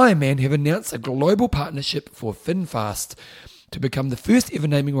 and Ironman have announced a global partnership for VinFast to become the first ever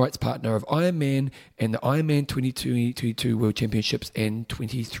naming rights partner of Ironman and the Ironman 2022 World Championships and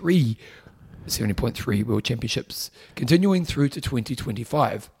 70.3 World Championships, continuing through to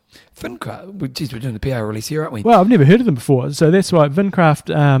 2025. VinCraft, geez, we're doing the PR release here, aren't we? Well, I've never heard of them before, so that's why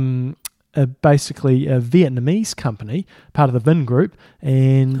VinCraft are basically a Vietnamese company, part of the Vin Group,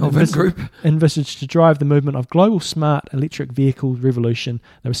 and envisaged to drive the movement of global smart electric vehicle revolution.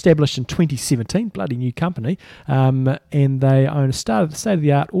 They were established in 2017, bloody new company, and they own a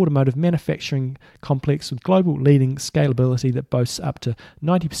state-of-the-art automotive manufacturing complex with global leading scalability that boasts up to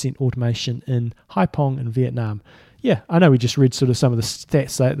 90% automation in Haiphong in Vietnam. Yeah, I know we just read sort of some of the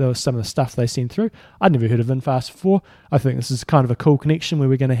stats, some of the stuff they sent through. I'd never heard of VinFast before. I think this is kind of a cool connection where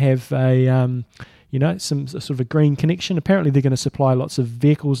we're going to have some sort of a green connection. Apparently they're going to supply lots of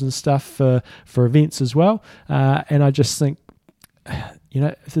vehicles and stuff for events as well. And I just think,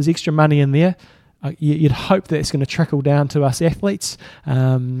 if there's extra money in there, you'd hope that it's going to trickle down to us athletes.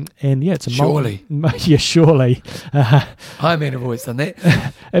 It's a surely. Surely. Ironman have always done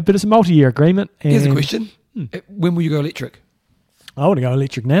that. But it's a multi-year agreement. Here's a question. When will you go electric? I want to go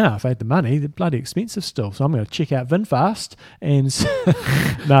electric now if I had the money. They're bloody expensive still. So I'm going to check out VinFast and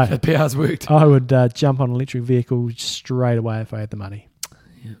no. The PR's worked. I would jump on an electric vehicle straight away if I had the money.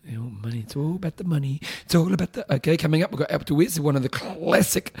 Yeah, money. It's all about the money. It's all about the... Okay, coming up, we've got Alpe d'Huez, one of the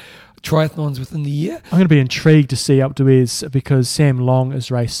classic triathlons within the year. I'm going to be intrigued to see Alpe d'Huez because Sam Long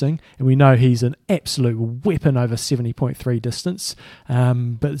is racing, and we know he's an absolute weapon over 70.3 distance.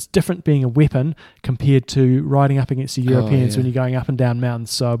 But it's different being a weapon compared to riding up against the Europeans when you're going up and down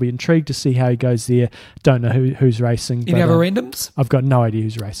mountains. So I'll be intrigued to see how he goes there. Don't know who's racing. Any other randoms? I've got no idea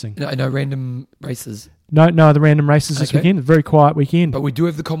who's racing. No random races. No other random races this weekend. A very quiet weekend. But we do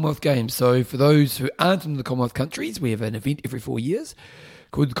have the Commonwealth Games. So for those who aren't in the Commonwealth countries, we have an event every 4 years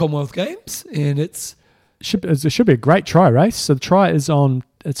called the Commonwealth Games, and it should be a great tri race. So the tri is on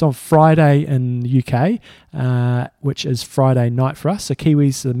Friday in the UK, which is Friday night for us. So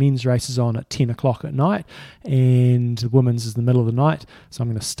Kiwis, the men's race is on at 10 o'clock at night, and the women's is the middle of the night. So I'm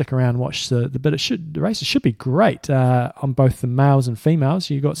going to stick around and watch the races should be great on both the males and females.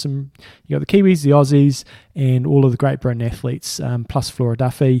 You got the Kiwis, the Aussies, and all of the Great Britain athletes, plus Flora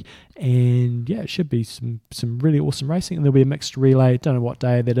Duffy. And yeah, it should be some really awesome racing. And there'll be a mixed relay. Don't know what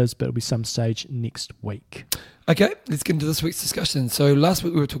day that is, but it'll be some stage next week. Okay, let's get into this week's discussion. So last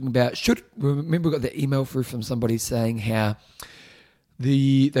week we were talking about remember we got that email through from somebody saying how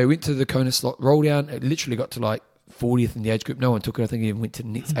they went to the Kona slot roll down. It literally got to like 40th in the age group. No one took it. I think it even went to the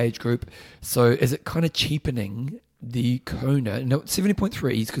next age group. So is it kind of cheapening the Kona? No,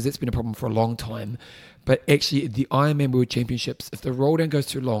 70.3s because that's been a problem for a long time. But actually, the Ironman World Championships, if the roll down goes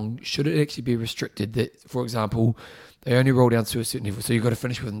too long, should it actually be restricted? That, for example, they only roll down to a certain level, so you've got to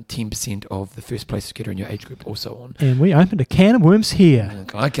finish within 10% of the first place getter in your age group, or so on. And we opened a can of worms here.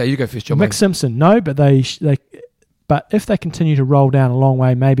 Okay, you go first, John. Mick Simpson, no, but they But if they continue to roll down a long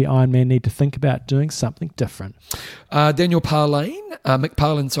way, maybe Ironman need to think about doing something different. Daniel McParlin,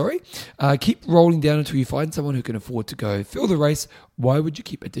 keep rolling down until you find someone who can afford to go. Fill the race. Why would you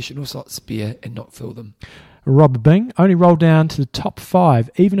keep additional slots spare and not fill them? Rob Bing, only roll down to the top 5,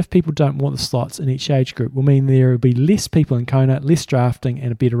 even if people don't want the slots in each age group, will mean there will be less people in Kona, less drafting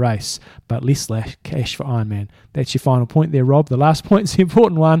and a better race, but less cash for Ironman. That's your final point there, Rob. The last point's the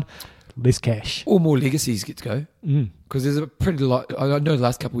important one. Less cash. Or more legacies get to go. Because there's a pretty lot. I know the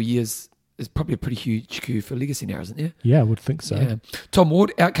last couple of years, there's probably a pretty huge queue for legacy now, isn't there? Yeah, I would think so. Yeah. Tom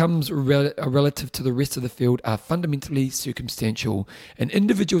Ward, outcomes relative to the rest of the field are fundamentally circumstantial. An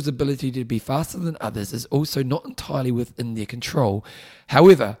individual's ability to be faster than others is also not entirely within their control.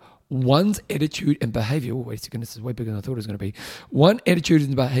 However, one's attitude and behavior, wait a second, this is way bigger than I thought it was going to be. One attitude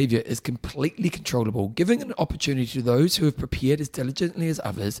and behavior is completely controllable, giving an opportunity to those who have prepared as diligently as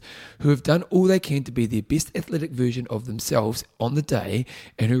others, who have done all they can to be their best athletic version of themselves on the day,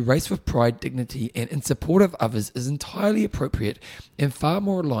 and who race with pride, dignity, and in support of others is entirely appropriate and far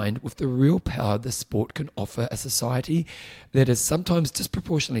more aligned with the real power the sport can offer a society that is sometimes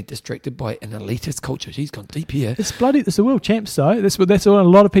disproportionately distracted by an elitist culture. She's gone deep here. It's the world champs, though. That's what a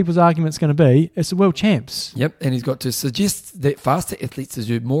lot of people's argument's going to be. It's the world champs. Yep, and he's got to suggest that faster athletes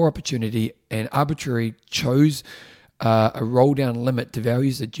deserve more opportunity and arbitrarily chose a roll-down limit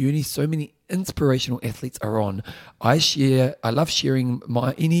devalues the journey so many inspirational athletes are on. I love sharing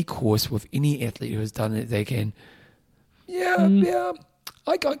any course with any athlete who has done it they can. Yeah,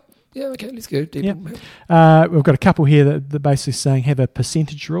 okay, let's go. Yep. We've got a couple here that basically saying have a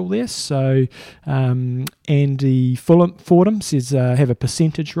percentage rule there. So Andy Fordham says have a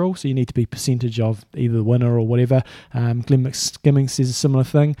percentage rule. So you need to be percentage of either the winner or whatever. Glenn McSkimming says a similar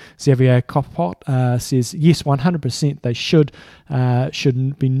thing. Xavier Coppot says yes, 100% they should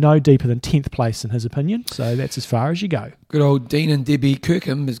be no deeper than 10th place in his opinion. So that's as far as you go. Good old Dean and Debbie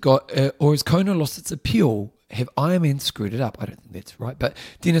Kirkham has got, or has Kona lost its appeal? Have Ironman screwed it up? I don't think that's right. But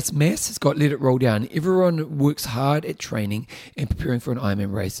Dennis Mass has got let it roll down. Everyone works hard at training and preparing for an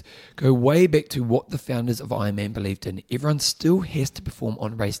Ironman race. Go way back to what the founders of Ironman believed in. Everyone still has to perform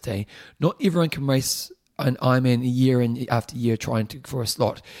on race day. Not everyone can race an Ironman year in after year trying for a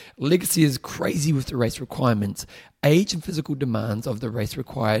slot. Legacy is crazy with the race requirements. Age and physical demands of the race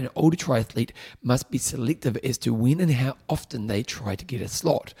require an older triathlete must be selective as to when and how often they try to get a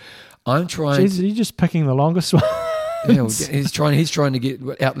slot. I'm trying. Jeez, are you just picking the longest one? Yeah, he's trying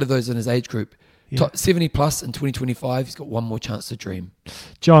to outlive those in his age group. Yeah. 70 plus in 2025, he's got one more chance to dream.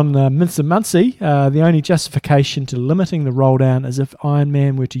 John Mincer-Muncy, the only justification to limiting the roll down is if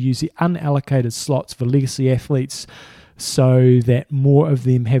Ironman were to use the unallocated slots for legacy athletes so that more of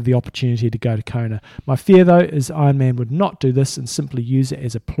them have the opportunity to go to Kona. My fear, though, is Ironman would not do this and simply use it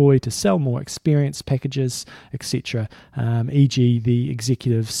as a ploy to sell more experience packages, etc., e.g. the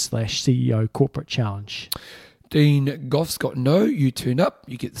executive/CEO corporate challenge. Dean Goff's got no, you turn up,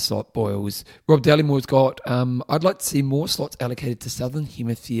 you get the slot boils. Rob Dallymore's got, I'd like to see more slots allocated to Southern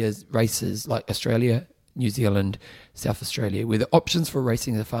Hemisphere races like Australia, New Zealand, South Australia, where the options for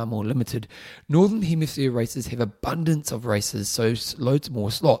racing are far more limited. Northern Hemisphere races have abundance of races, so loads more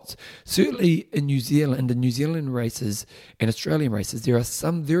slots. Certainly in New Zealand races and Australian races, there are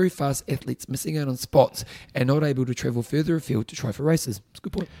some very fast athletes missing out on spots and not able to travel further afield to try for races. It's a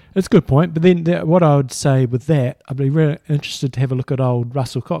good point. It's a good point, but then what I would say with that, I'd be really interested to have a look at old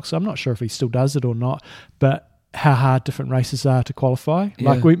Russell Cox. I'm not sure if he still does it or not, but how hard different races are to qualify.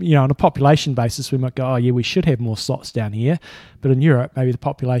 Yeah. Like on a population basis, we might go, oh yeah, we should have more slots down here. But in Europe, maybe the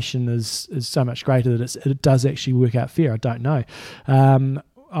population is so much greater that it does actually work out fair. I don't know.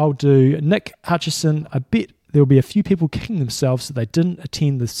 I'll do Nick Hutchison. I bet there'll be a few people kicking themselves that they didn't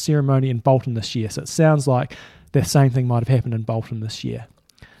attend the ceremony in Bolton this year. So it sounds like the same thing might have happened in Bolton this year.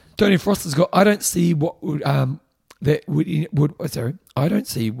 Tony Froster's got, I don't see what would I don't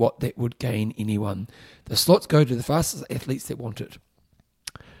see what that would gain anyone. The slots go to the fastest athletes that want it.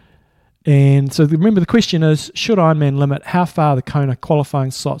 And so remember the question is, should Ironman limit how far the Kona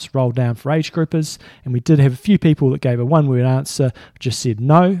qualifying slots roll down for age groupers? And we did have a few people that gave a one-word answer, just said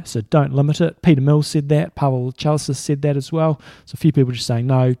no, so don't limit it. Peter Mills said that, Pavel Chalicis said that as well. So a few people just saying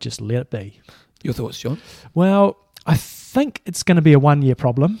no, just let it be. Your thoughts, John? Well, I think it's going to be a one-year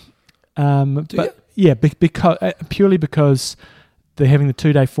problem. Purely because they're having the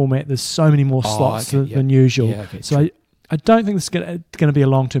 2-day format. There's so many more slots than usual. Yeah, okay, so I don't think this is going to be a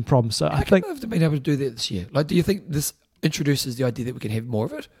long-term problem. So I think they've been able to do that this year. Like, do you think this introduces the idea that we can have more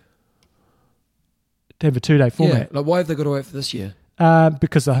of it? To have a 2-day format? Yeah. Like, why have they got away for this year?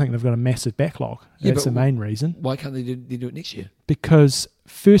 Because I think they've got a massive backlog. That's the main reason. Why can't they do it next year? Because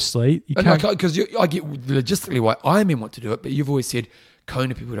firstly, you can't... Because I get logistically why Ironman want to do it, but you've always said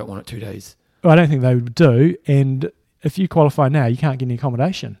Kona people don't want it 2 days. I don't think they would do, and if you qualify now, you can't get any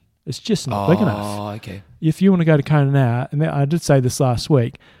accommodation. It's just not big enough. Oh, okay. If you want to go to Kona now, and I did say this last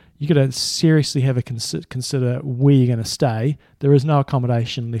week, you got to seriously have a consider where you're going to stay. There is no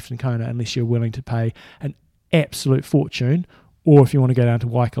accommodation left in Kona unless you're willing to pay an absolute fortune, or if you want to go down to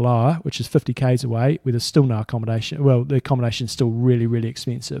Waikoloa, which is 50 k's away, where there's still no accommodation. Well, the accommodation is still really, really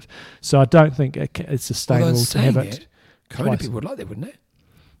expensive. So I don't think it's sustainable to have it. Kona people would like that, wouldn't they?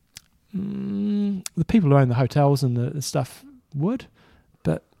 The people who own the hotels and the stuff would,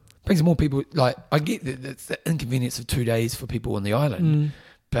 but brings more people. Like, I get that it's the inconvenience of 2 days for people on the island,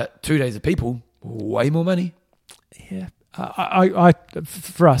 but 2 days of people, way more money. Yeah, I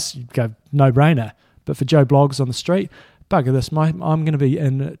for us, you'd go no brainer. But for Joe Bloggs on the street, bugger this. I'm going to be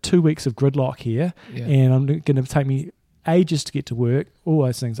in 2 weeks of gridlock here, and I'm going to take me ages to get to work. All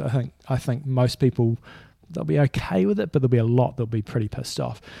those things. I think most people, they'll be okay with it, but there'll be a lot that'll be pretty pissed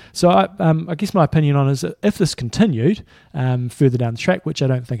off. So I guess my opinion on it is that if this continued further down the track, which I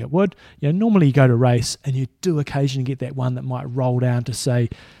don't think it would, normally you go to race and you do occasionally get that one that might roll down to say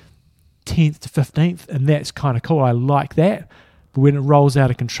 10th to 15th, and that's kind of cool. I like that. But when it rolls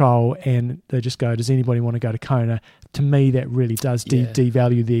out of control and they just go, does anybody want to go to Kona? To me, that really does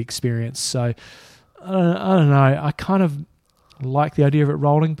devalue the experience. So I don't know. I kind of like the idea of it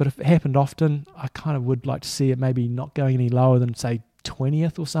rolling, but if it happened often, I kind of would like to see it maybe not going any lower than, say,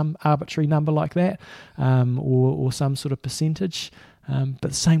 20th or some arbitrary number like that, or some sort of percentage. But at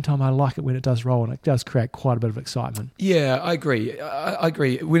the same time, I like it when it does roll, and it does create quite a bit of excitement. Yeah, I agree. I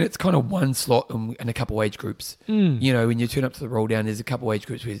agree. When it's kind of one slot and a couple age groups, when you turn up to the roll down, there's a couple age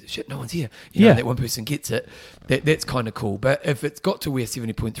groups where, shit, no one's here. That one person gets it. That's kind of cool. But if it's got to where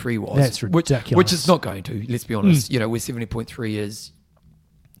 70.3 was, that's ridiculous. Which it's not going to, let's be honest. Where 70.3 is,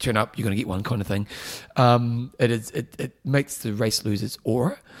 turn up, you're going to get one kind of thing. It makes the race lose its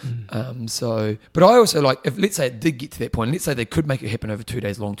aura. But I also like, if let's say it did get to that point, let's say they could make it happen over 2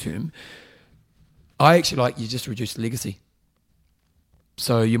 days long term, I actually like you just reduce the legacy.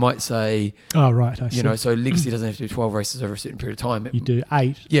 So you might say, oh right, I see. So legacy doesn't have to do 12 races over a certain period of time. You do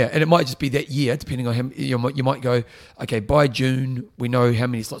 8. Yeah, and it might just be that year, depending on how you might go, okay, by June we know how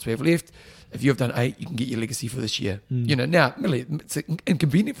many slots we have left. If you've done 8, you can get your legacy for this year. Now really it's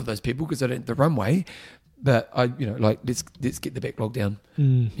inconvenient for those people because they don't have the runway. But let's get the backlog down.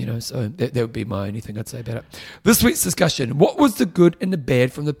 So that would be my only thing I'd say about it. This week's discussion: what was the good and the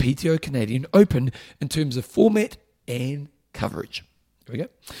bad from the PTO Canadian Open in terms of format and coverage? Here we go.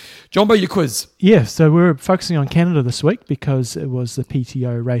 Jumbo, your quiz. Yeah, so we're focusing on Canada this week because it was the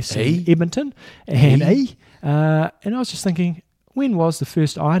PTO race in Edmonton and I was just thinking, when was the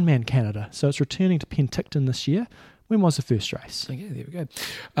first Ironman Canada? So it's returning to Penticton this year. When was the first race? Okay, there we go.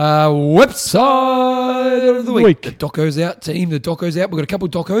 Website of the week. The doco's out, team. The doco's out. We've got a couple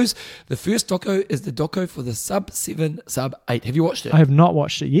of docos. The first doco is the doco for the sub-7, sub-8. Have you watched it? I have not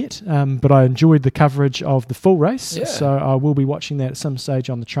watched it yet, but I enjoyed the coverage of the full race. Yeah. So I will be watching that at some stage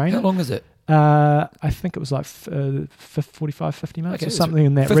on the trainer. How long is it? I think it was like 45, 50 minutes or something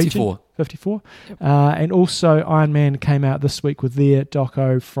in that 54. region. 54. Yep. And also Ironman came out this week with their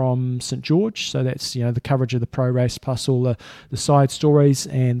doco from St. George. So that's, the coverage of the pro race plus all the side stories,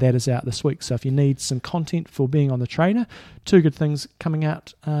 and that is out this week. So if you need some content for being on the trainer, 2 good things coming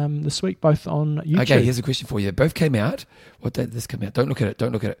out this week, both on YouTube. Okay, here's a question for you. Both came out. What date did this come out? Don't look at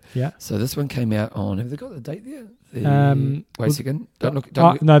it. Yeah. So this one came out on, have they got the date there? Wait a second. Don't look.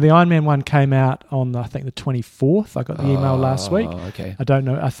 No, the Ironman one came out on, I think, the 24th. I got the email last week. Okay. I don't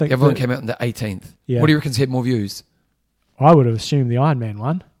know. I think the other one came out on the 18th. Yeah. What do you reckon's had more views? I would have assumed the Ironman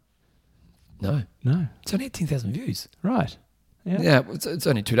one. No. It's only had 10,000 views. Right. Yeah, it's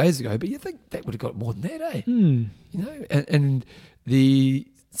only 2 days ago, but you think that would have got more than that, eh? Mm. And the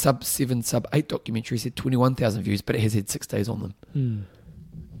sub-7, sub-8 documentaries had 21,000 views, but it has had 6 days on them. Mm.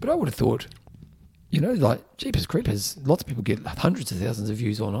 But I would have thought, Jeepers Creepers, lots of people get hundreds of thousands of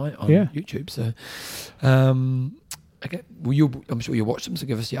views on YouTube. So, okay, I'm sure you'll watch them, so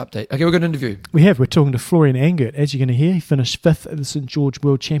give us your update. Okay, we've got an interview. We're talking to Florian Angert. As you're going to hear, he finished 5th at the St. George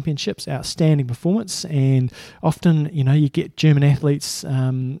World Championships. Outstanding performance. And often, you get German athletes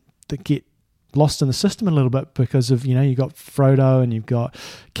that get lost in the system a little bit because of, you've got Frodo and you've got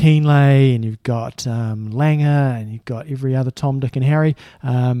Kienle and you've got Langer and you've got every other Tom, Dick and Harry.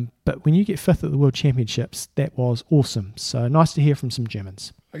 But when you get 5th at the World Championships, that was awesome. So nice to hear from some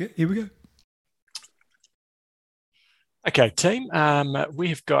Germans. Okay, here we go. Okay, team. We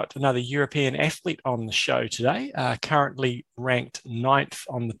have got another European athlete on the show today, currently ranked 9th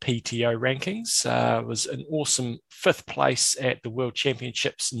on the PTO rankings. Was an awesome 5th place at the World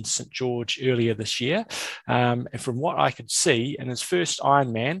Championships in St. George earlier this year. And from what I could see, in his first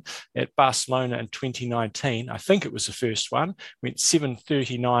Ironman at Barcelona in 2019, I think it was the first one, went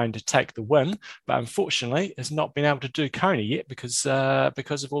 7:39 to take the win, but unfortunately has not been able to do Kona yet because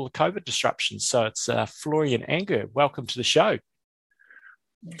of all the COVID disruptions. So it's Florian Anger. Welcome to the show.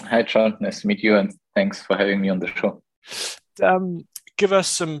 Hi, John. Nice to meet you, and thanks for having me on the show. Give us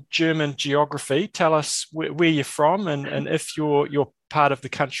some German geography. Tell us where you're from, and if your part of the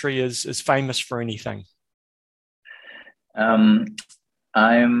country is famous for anything. I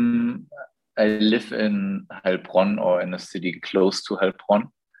live in Heilbronn, or in a city close to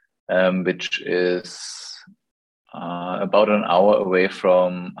Heilbronn, which is about an hour away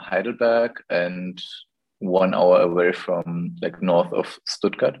from Heidelberg and 1 hour away from north of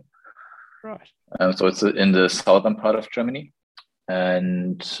Stuttgart. Right. So it's in the southern part of Germany.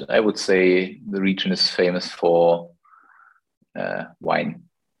 And I would say the region is famous for wine.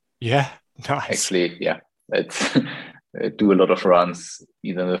 Yeah, nice. Actually, yeah. It's I do a lot of runs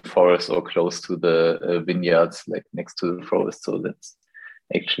either in the forest or close to the vineyards, next to the forest. So that's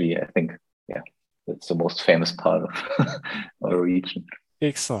actually, I think, yeah, that's the most famous part of our region.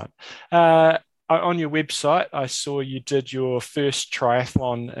 Excellent. On your website, I saw you did your first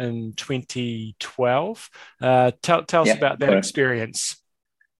triathlon in 2012. Tell us about that experience.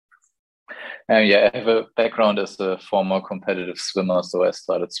 I have a background as a former competitive swimmer. So I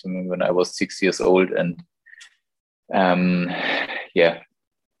started swimming when I was 6 years old, and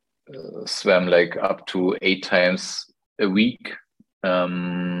swam up to 8 times a week.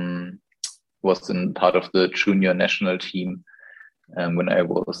 Was in part of the junior national team when I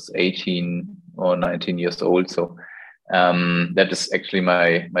was 18 or 19 years old. So that is actually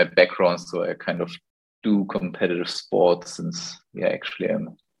my background. So I kind of do competitive sports since, actually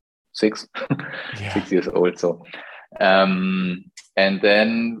I'm 6 years old. So, and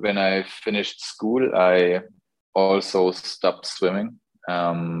then when I finished school, I also stopped swimming,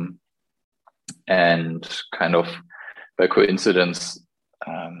 and kind of by coincidence,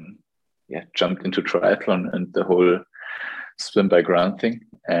 jumped into triathlon and the whole swim by ground thing,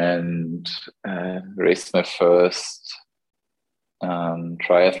 and raced my first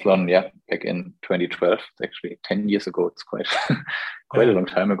triathlon back in 2012. It's actually 10 years ago. It's quite a long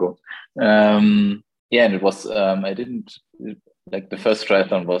time ago. And it was I didn't the first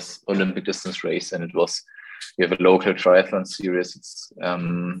triathlon was Olympic distance race, and it was, we have a local triathlon series. It's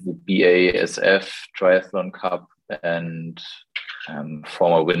the BASF Triathlon Cup, and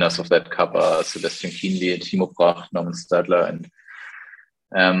former winners of that cup are Sebastian Kienle, Timo Brach, Norman Stadler,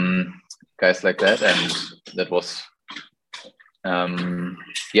 and guys like that. And that was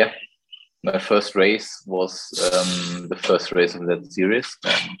my first race was the first race of that series,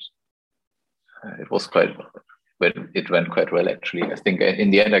 and it went quite well, actually. I think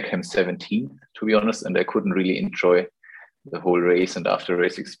in the end I came 17th, to be honest, and I couldn't really enjoy the whole race and after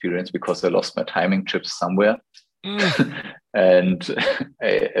race experience because I lost my timing chips somewhere. And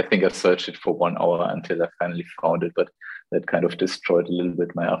I think I searched it for 1 hour until I finally found it, but that kind of destroyed a little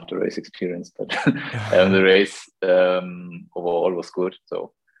bit my after race experience. But the race overall was good.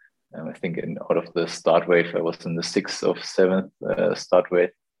 So I think out of the start wave, I was in the 6th or 7th start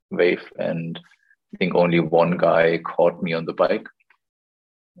wave, and I think only one guy caught me on the bike.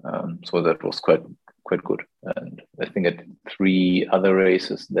 So that was quite good. And I think I did 3 other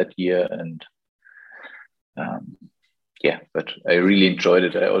races that year, and but I really enjoyed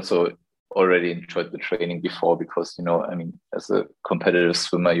it. I also already enjoyed the training before because, as a competitive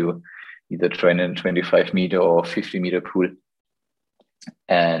swimmer, you either train in 25-meter or 50-meter pool,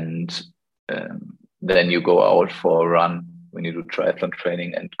 and then you go out for a run when you do triathlon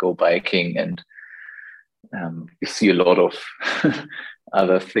training and go biking, and you see a lot of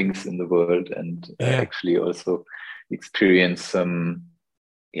other things in the world, and actually also experience some,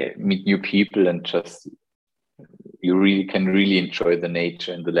 meet new people, and just you really can enjoy the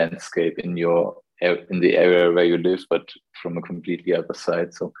nature and the landscape in the area where you live, but from a completely other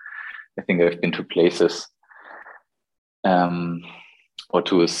side. So I think I've been to places or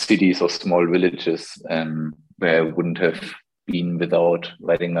to cities or small villages where I wouldn't have been without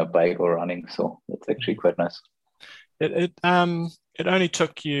riding a bike or running. So that's actually quite nice. It only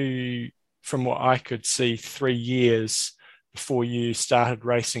took you, from what I could see, 3 years before you started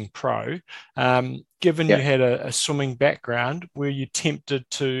racing pro. Given Yeah. you had a swimming background, were you tempted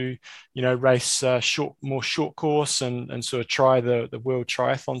to, race more short course and sort of try the World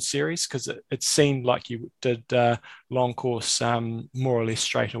Triathlon Series? Because it seemed like you did long course more or less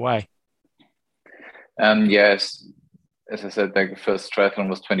straight away. Yes, as I said, like the first triathlon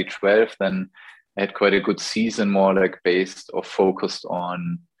was 2012. Then I had quite a good season, more like based or focused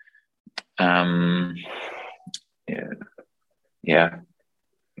on, more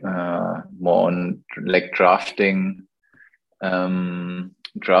on like drafting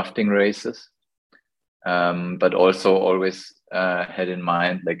races, but also always had in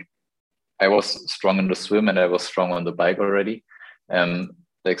mind, like I was strong in the swim and I was strong on the bike already,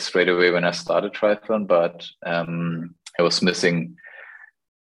 like straight away when I started triathlon, but I was missing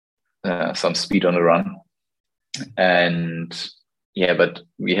some speed on the run. And yeah, but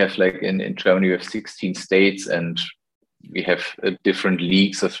we have like in Germany, we have 16 states, and we have different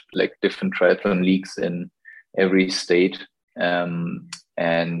leagues of like different triathlon leagues in every state. And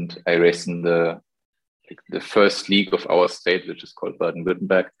I raced in the first league of our state, which is called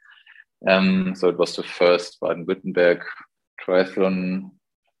Baden-Württemberg. So it was the first Baden-Württemberg triathlon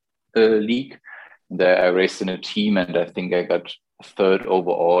league. There I raced in a team, and I think I got third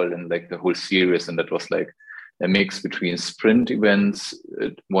overall in like the whole series, and that was like a mix between sprint events,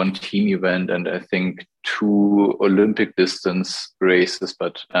 one team event, and I think 2 Olympic distance races,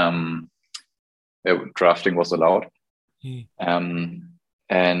 but drafting was allowed.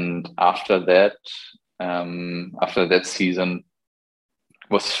 And after that season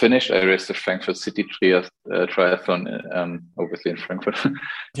was finished, I raced the Frankfurt City Triathlon, obviously in Frankfurt,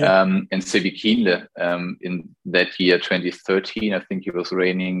 and Sebi Kienle in that year, 2013. I think he was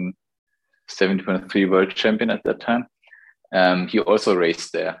reigning 70.3 world champion at that time. He also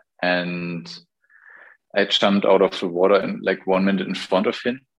raced there, and I jumped out of the water in like 1 minute in front of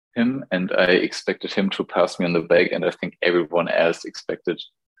him, and I expected him to pass me on the bike, and I think everyone else expected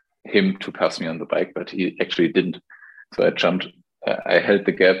him to pass me on the bike, but he actually didn't. So I held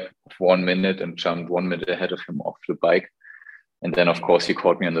the gap of 1 minute and jumped 1 minute ahead of him off the bike. And then, of course, he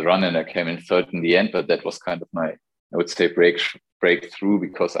caught me on the run, and I came in third in the end. But that was kind of my, I would say, breakthrough,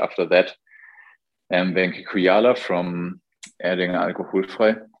 because after that, Wenke Kujala from Erdinger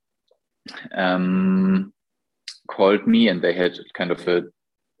Alkoholfrei called me, and they had kind of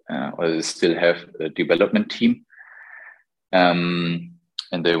or they still have a development team. And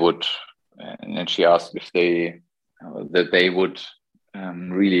they would, and then she asked if they would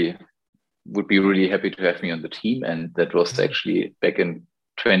be really happy to have me on the team. And that was actually back in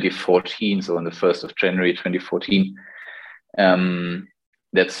 2014. So on the 1st of January, 2014,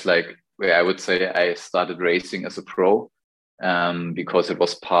 that's like where I would say I started racing as a pro, because it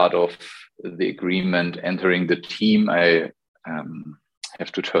was part of the agreement entering the team. I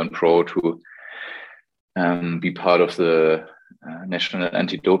have to turn pro to be part of the national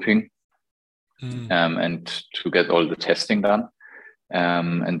anti-doping and to get all the testing done.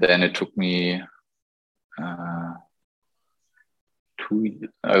 And then it took me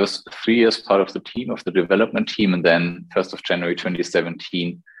I was 3 years part of the team, of the development team. And then 1st of January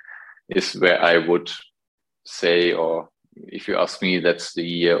 2017 is where I would say, or if you ask me, that's the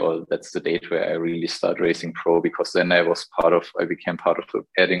year or that's the date where I really start racing pro, because then I became part of the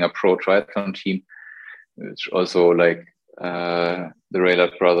Erdinger Pro Triathlon team, which also like the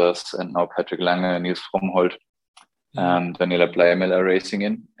Raylard brothers and now Patrick Lange, Nils Frommholt, Daniela Bleimel are racing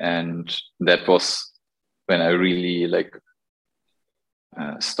in. And that was when I really like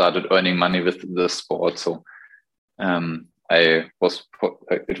started earning money with the sport. So it was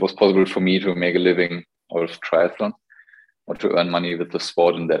possible for me to make a living out of triathlon or to earn money with the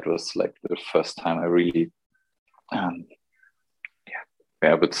sport. And that was like the first time I really, I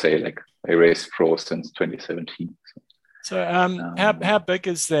would say like I raced pro since 2017. So how big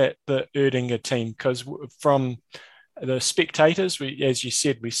is the Erdinger team? Because from the spectators, as you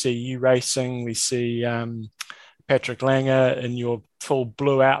said, we see you racing, we see Patrick Lange in your full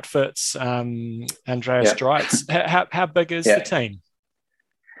blue outfits, Andreas Dreitz. How big is the team?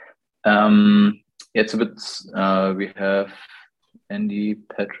 It's a bit, we have Andy,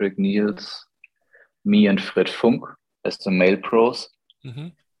 Patrick, Niels, me and Fred Funk as the male pros. Mm-hmm.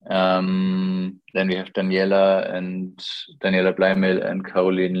 Then we have Daniela Bleimel and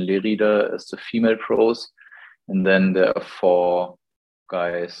Caroline Lerida as the female pros. And then there are 4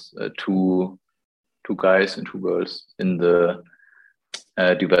 guys, two guys and 2 girls in the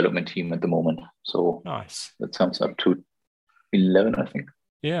development team at the moment. So nice. That sums up to 11, I think.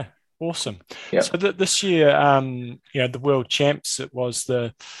 Yeah, awesome. Yeah. So this year, the world champs, it was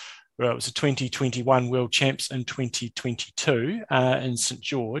the well, it was a 2021 World Champs in 2022 in St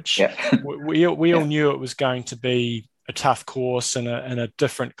George. Yeah. We all knew it was going to be a tough course in a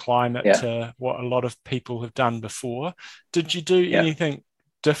different climate to what a lot of people have done before. Did you do anything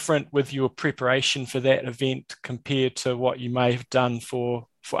different with your preparation for that event compared to what you may have done for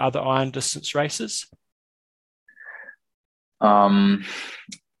other iron distance races? Yeah,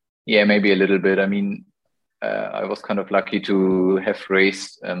 maybe a little bit. I mean, I was kind of lucky to have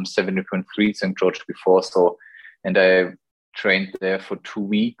raced 70.3 St. George before, and I trained there for 2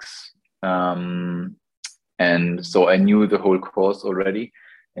 weeks. And so I knew the whole course already,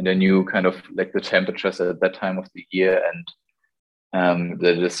 and I knew kind of like the temperatures at that time of the year, and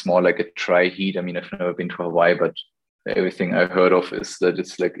that it's more like a dry heat. I mean, I've never been to Hawaii, but everything I heard of is that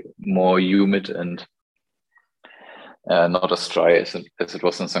it's like more humid and not as dry as it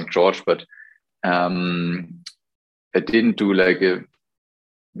was in St. George. But I didn't do I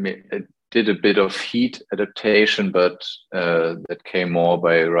did a bit of heat adaptation, but that came more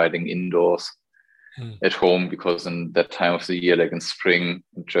by riding indoors at home, because in that time of the year, like in spring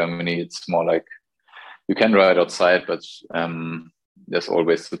in Germany, it's more like you can ride outside, but there's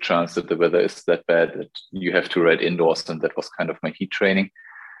always the chance that the weather is that bad that you have to ride indoors, and that was kind of my heat training.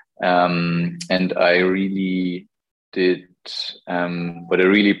 And I really did, what I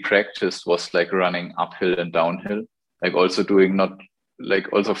really practiced was like running uphill and downhill, like also doing not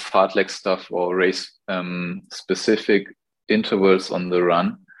like also fartlek stuff or race specific intervals on the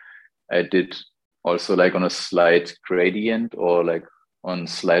run. I did also like on a slight gradient or like on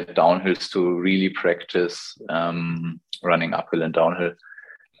slight downhills to really practice running uphill and downhill,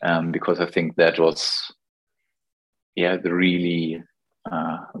 because I think that was the really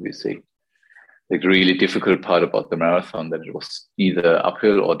obviously like the really difficult part about the marathon, that it was either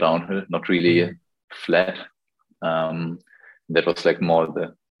uphill or downhill, not really flat. That was like more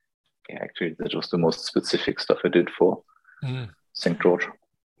actually that was the most specific stuff I did for St. George.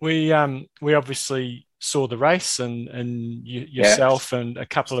 We obviously saw the race, and yourself and a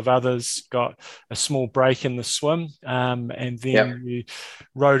couple of others got a small break in the swim, and then you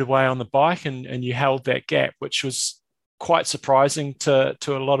rode away on the bike, and you held that gap, which was quite surprising to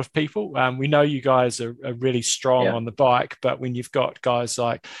a lot of people. We know you guys are really strong on the bike, but when you've got guys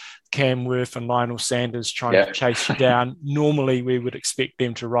like Cam Wurf and Lionel Sanders trying to chase you down, normally we would expect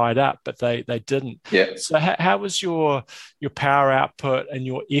them to ride up, but they didn't. So how was your power output and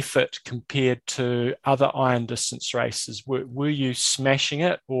your effort compared to other iron distance races? Were you smashing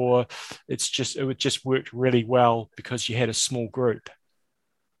it, or it just worked really well because you had a small group?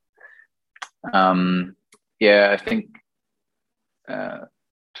 I think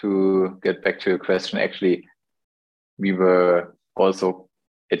to get back to your question, actually, we were also,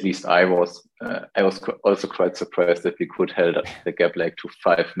 at least I was also quite surprised that we could hold up the gap like to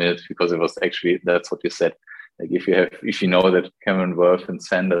 5 minutes, because it was actually, that's what you said. Like if you know that Cameron Wurf and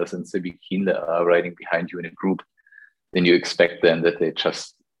Sanders and Sebi Kienle are riding behind you in a group, then you expect then that they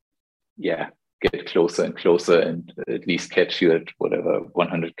just get closer and closer and at least catch you at whatever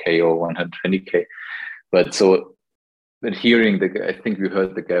 100k or 120k. But hearing I think we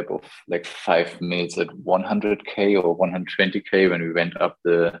heard the gap of like 5 minutes at 100k or 120k when we went up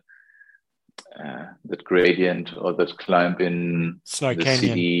that gradient or that climb in Snow the Canyon.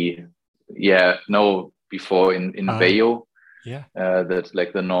 city. Before in Bayo. That's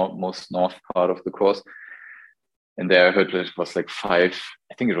like the most north part of the course. And there I heard that it was like 5.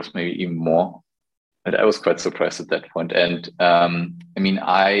 I think it was maybe even more. But I was quite surprised at that point. And I mean,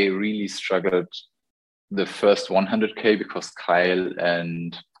 I really struggled the first 100k because Kyle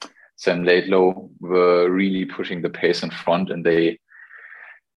and Sam Laidlow were really pushing the pace in front, and they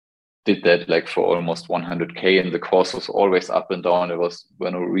did that like for almost 100k, and the course was always up and down. It was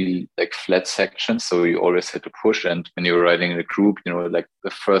really like flat sections, so you always had to push. And when you're riding in a group, like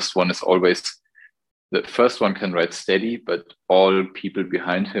the first one can ride steady, but all people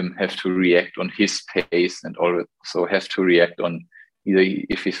behind him have to react on his pace, and also have to react on either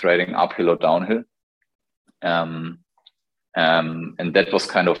if he's riding uphill or downhill. And that was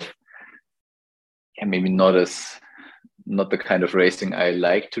kind of maybe not the kind of racing I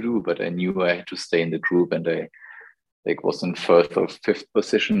like to do, but I knew I had to stay in the group, and I was in 1st or 5th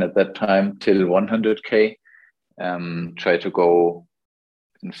position at that time till 100k. Try to go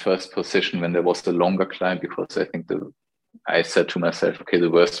in 1st position when there was the longer climb, because I think I said to myself, okay, the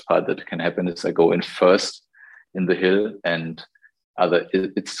worst part that can happen is I go in 1st in the hill, and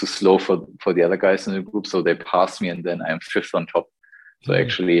it's too slow for the other guys in the group, so they pass me, and then I'm 5th on top. So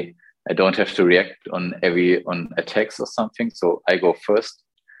actually I don't have to react on attacks or something. So I go 1st,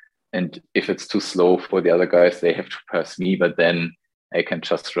 and if it's too slow for the other guys, they have to pass me. But then I can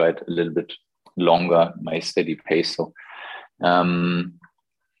just ride a little bit longer my steady pace. So and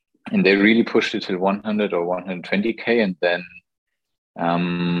they really pushed it till 100 or 120k, and then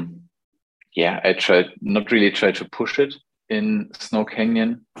I not really tried to push it in Snow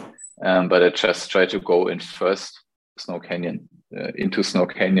Canyon, but I just tried to go in first Snow Canyon, into Snow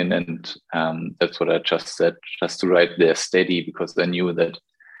Canyon, and that's what I just said, just to ride there steady, because I knew that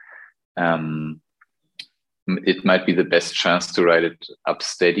it might be the best chance to ride it up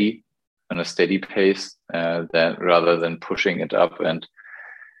steady on a steady pace, rather than pushing it up, and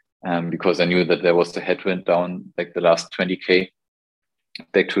because I knew that there was the headwind down like the last 20k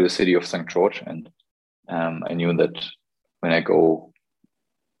back to the city of St. George, and I knew that when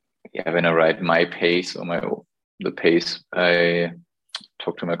I ride my pace or the pace I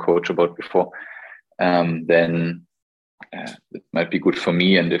talked to my coach about before, then it might be good for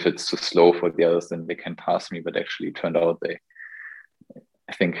me, and if it's too slow for the others, then they can pass me. But actually, it turned out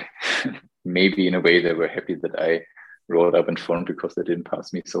I think maybe in a way they were happy that I rode up in front, because they didn't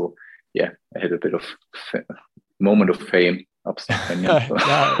pass me. So I had a bit of moment of fame up Snow Canyon. So.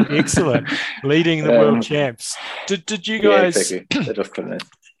 No, excellent, leading the world champs. Did you guys? Yeah, exactly. That was quite nice.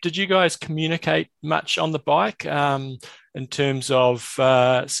 Did you guys communicate much on the bike in terms of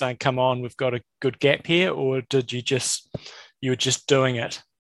saying, "Come on, we've got a good gap here," or did you were just doing it?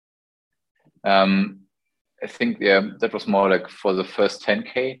 I think that was more like for the first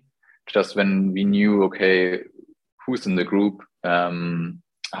 10k, just when we knew, okay, who's in the group,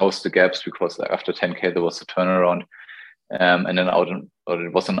 how's the gaps, because after 10k there was a turnaround, and then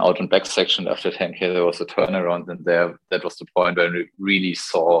it was an out and back section. After 10k there was a turnaround, and that was the point where we really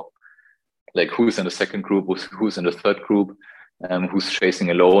saw like who's in the second group, who's in the third group, who's chasing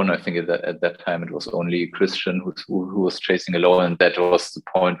alone. I think at that time it was only Christian who was chasing alone, and that was the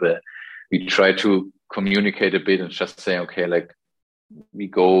point where we tried to communicate a bit and just say, okay, like we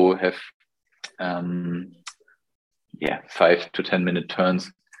go have 5 to 10 minute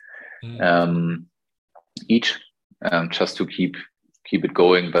turns each, just to keep it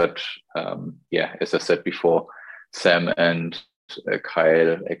going. But as I said before, Sam and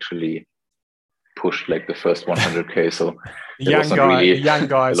Kyle actually pushed like the first 100k. So young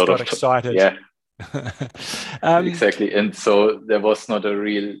guys got excited. Yeah. Exactly. And so there was not a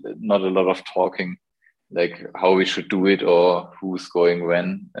lot of talking, like how we should do it or who's going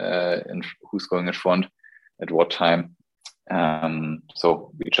when, and who's going in front at what time.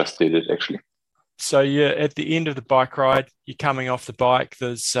 So we just did it actually. So you're at the end of the bike ride, you're coming off the bike,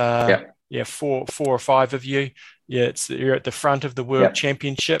 there's four or five of you. You're at the front of the World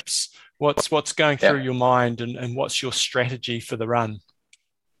Championships. What's going through your mind, and what's your strategy for the run?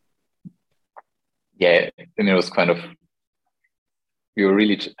 Yeah, and it was kind of, I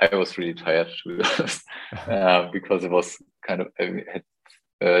was really tired, to be honest, because it was kind of, I had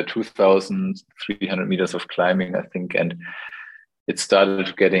 2,300 meters of climbing, I think, and it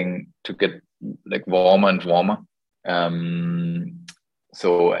started to get like warmer and warmer.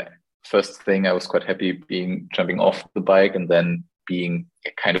 So first thing, I was quite happy jumping off the bike and then being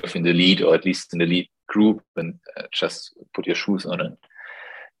kind of in the lead, or at least in the lead group, and just put your shoes on and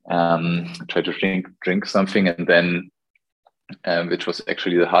try to drink something, and then which was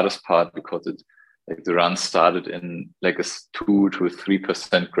actually the hardest part, because the run started in like a 2 to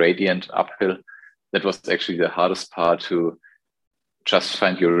 3% gradient uphill. That was actually the hardest part, to just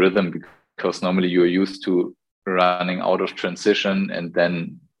find your rhythm, because normally you're used to running out of transition, and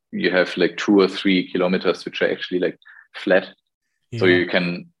then you have like 2 or 3 kilometers which are actually like flat. So you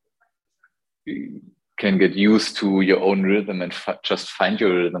can get used to your own rhythm and just find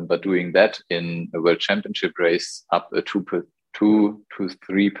your rhythm. But doing that in a World Championship race up a 2 to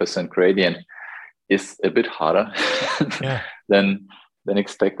 3% gradient is a bit harder than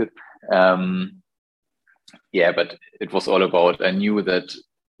expected. But it was all about, I knew that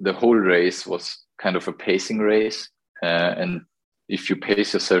the whole race was kind of a pacing race, and if you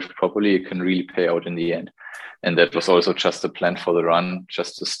pace yourself properly, it can really pay out in the end. And that was also just a plan for the run,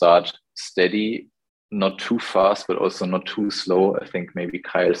 just to start steady, not too fast, but also not too slow. I think maybe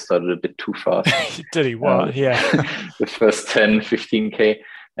Kyle started a bit too fast. Did he? What? The first 10, 15K.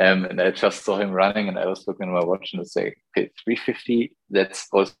 And I just saw him running, and I was looking at my watch and I say, okay, 350, that's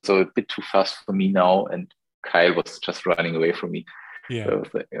also a bit too fast for me now. And Kyle was just running away from me. Yeah. So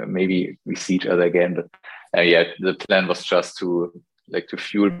maybe we see each other again. But the plan was just to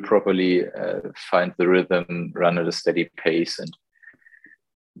fuel properly, find the rhythm, run at a steady pace, and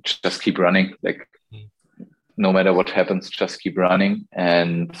just keep running. Like no matter what happens, just keep running.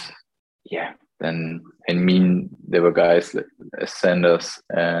 And then there were guys like Sanders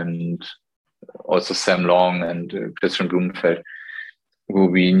and also Sam Long and Christian Blumenfeld. who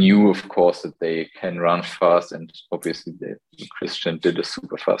we knew, of course, that they can run fast, and obviously Christian did a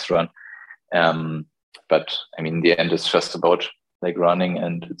super fast run. But I mean, in the end, it's just about like running,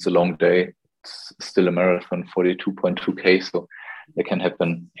 and it's a long day. It's still a marathon, 42.2K, so there can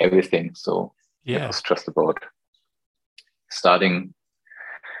happen everything. So it was just about starting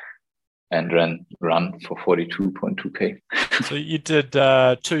and then run for 42.2K. So you did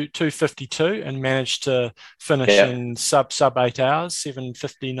 252 and managed to finish in sub 8 hours,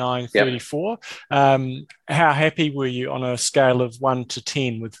 7:59:34. How happy were you on a scale of 1 to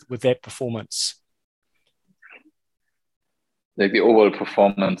 10 with that performance? Like the overall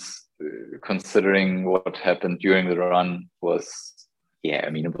performance, considering what happened during the run, was,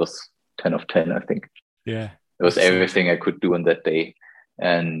 it was 10 of 10, I think. Yeah. It was everything I could do on that day.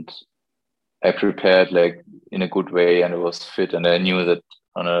 And I prepared like in a good way, and I was fit, and I knew that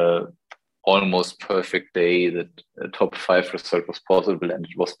on a almost perfect day that a top 5 result was possible, and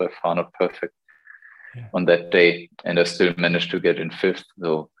it was by far not perfect on that day. And I still managed to get in 5th.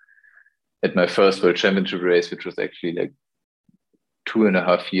 So at my first World Championship race, which was actually like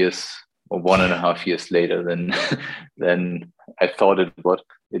 2.5 years or 1.5 years later than I thought it would.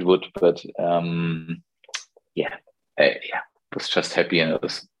 But I was just happy, and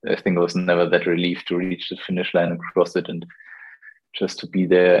I think I was never that relieved to reach the finish line and cross it, and just to be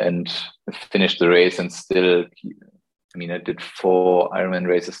there and finish the race. And still, I mean, I did 4 Ironman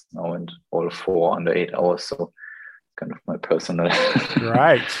races now, and all 4 under 8 hours. So kind of my personal,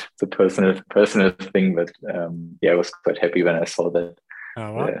 right? It's a personal thing, but I was quite happy when I saw that.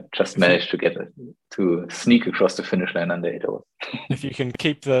 Oh, wow. Just managed to sneak across the finish line under 8 hours. If you can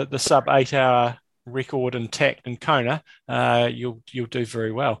keep the sub 8 hour record intact in Kona, you'll do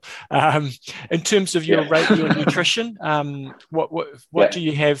very well. In terms of your nutrition, what do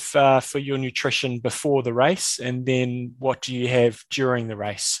you have for your nutrition before the race, and then what do you have during the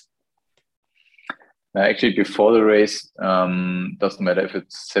race? Actually, before the race, doesn't matter if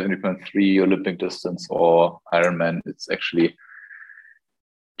it's 70.3 Olympic distance or Ironman. It's actually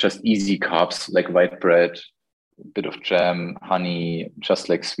just easy carbs like white bread, a bit of jam, honey, just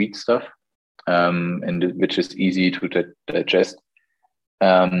like sweet stuff. And which is easy to digest.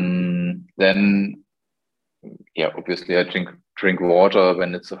 Then, obviously I drink water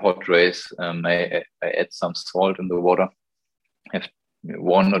when it's a hot race. I add some salt in the water. I have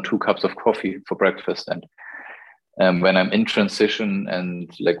 1 or 2 cups of coffee for breakfast, and when I'm in transition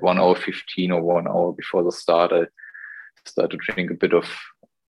and like 1 hour 15 or 1 hour before the start, I start to drink a bit of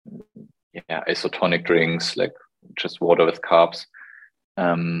isotonic drinks, like just water with carbs.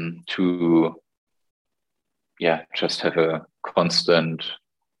 To just have a constant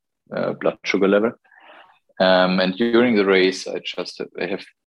blood sugar level. And during the race, I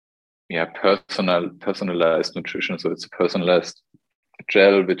have personalized nutrition. So it's a personalized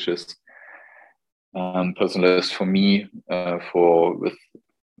gel, which is personalized for me, with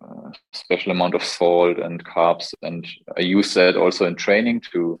special amount of salt and carbs. And I use that also in training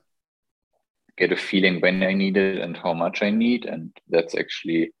to get a feeling when I need it and how much I need. And that's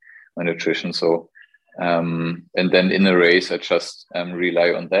actually my nutrition. So, and then in a race, I just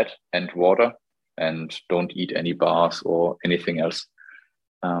rely on that and water, and don't eat any bars or anything else.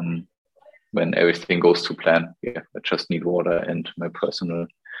 When everything goes to plan, I just need water and my personal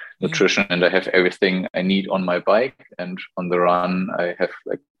nutrition. And I have everything I need on my bike, and on the run, I have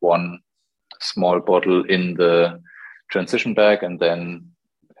like 1 small bottle in the transition bag. And then,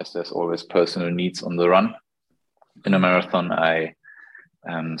 as there's always personal needs on the run, in a marathon, I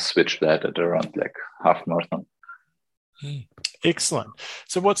switch that at around like half marathon. Excellent.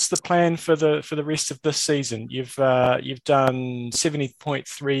 So what's the plan for the rest of this season? You've done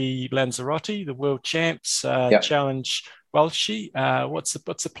 70.3 Lanzarote, the world champs, Challenge Welsh. What's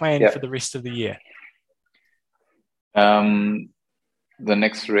the plan for the rest of the year? The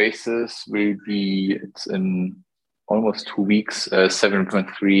next races will be, it's in almost 2 weeks,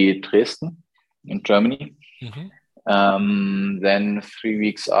 7.3 Dresden in Germany. Then 3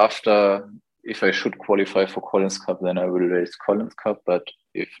 weeks after, if I should qualify for Collins Cup, then I will race Collins Cup. But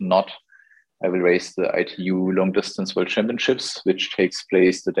if not, I will race the ITU Long Distance World Championships, which takes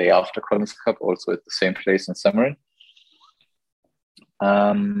place the day after Collins Cup, also at the same place in Samarin.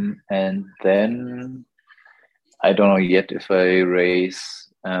 And then I don't know yet if I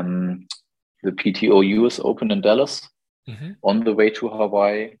race the PTO US Open in Dallas on the way to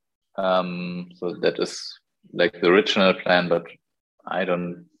Hawaii. So that is like the original plan, but I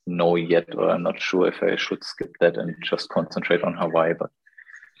don't know yet, or I'm not sure if I should skip that and just concentrate on Hawaii. But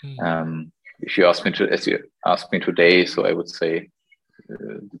if you ask me as you asked me today, so I would say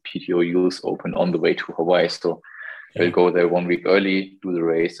the PTO US Open on the way to Hawaii. So I'll go there 1 week early, do the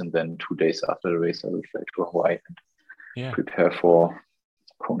race, and then 2 days after the race, I will fly to Hawaii and prepare for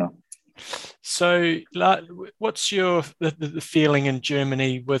Kona. So, what's the feeling in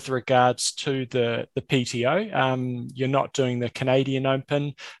Germany with regards to the PTO? You're not doing the Canadian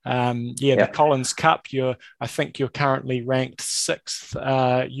Open, the Collins Cup. I think you're currently ranked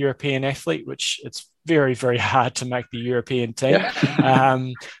 6th European athlete, which it's very, very hard to make the European team.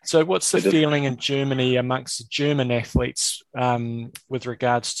 So, what's the feeling in Germany amongst the German athletes with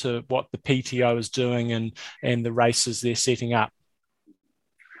regards to what the PTO is doing and the races they're setting up?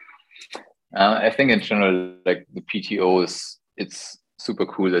 I think in general, like the PTO it's super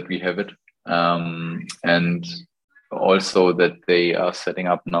cool that we have it. And also that they are setting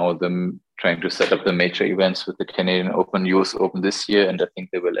up now, trying to set up the major events with the Canadian Open, US Open this year. And I think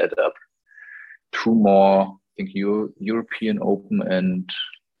they will add up 2 more, I think European Open and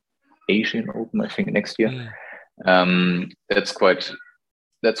Asian Open, I think next year. That's quite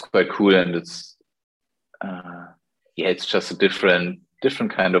cool. And it's just a different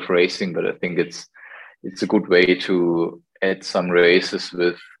kind of racing, but I think it's a good way to add some races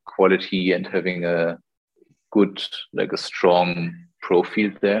with quality and having a good, like a strong pro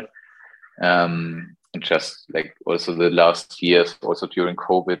field there. And just like also the last years, also during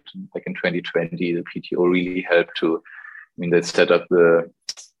COVID, like in 2020, the PTO really helped they set up the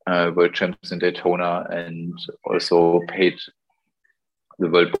World Champs in Daytona and also paid the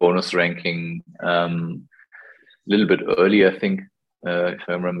World Bonus ranking a little bit early, I think, if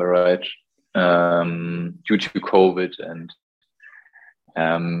I remember right, due to COVID, and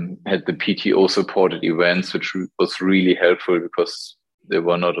had the PTO supported events, which was really helpful because there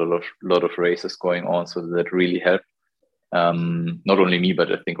were not a lot of races going on, so that really helped. Not only me,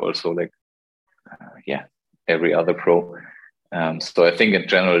 but I think also every other pro. So I think in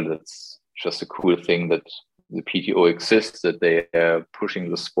general that's just a cool thing that the PTO exists, that they are pushing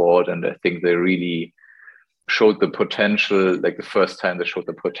the sport, and I think they really showed the potential. Like the first time they showed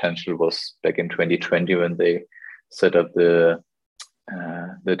the potential was back in 2020 when they set up the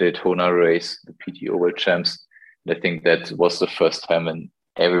Daytona race, the PTO World Champs. And I think that was the first time when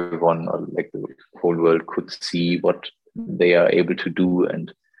everyone, or like the whole world, could see what they are able to do,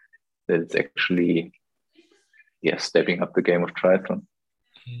 and that it's actually stepping up the game of triathlon.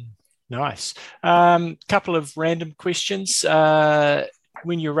 Nice. Couple of random questions.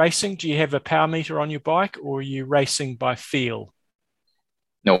 When you're racing, do you have a power meter on your bike, or are you racing by feel?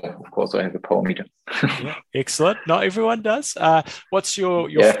 No, of course I have a power meter. Excellent. Not everyone does. What's your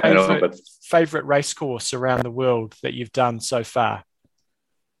favorite race course around the world that you've done so far?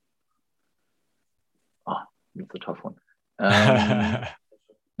 Oh, that's a tough one.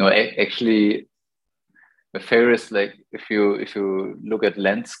 No, actually, my favorite is, like, if you look at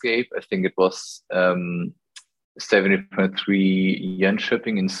landscape, I think it was 70.3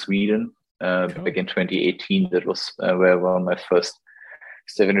 Jönköping in Sweden cool. Back in 2018. That was where I won my first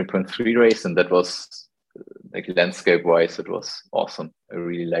 70.3 race, and that was, like, landscape wise, it was awesome. I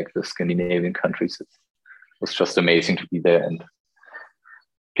really like the Scandinavian countries. It was just amazing to be there, and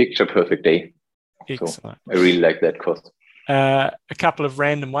picture perfect day. Excellent. So I really like that course. A couple of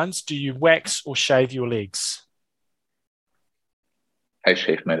random ones. Do you wax or shave your legs? I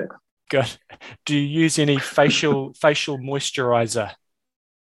shave my legs. Good. Do you use any facial moisturizer?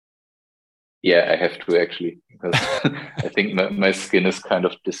 Yeah, I have to, actually, because I think my skin is kind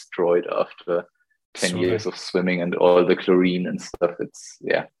of destroyed after 10 years of swimming and all the chlorine and stuff.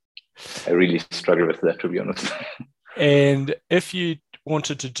 I really struggle with that, to be honest. And if you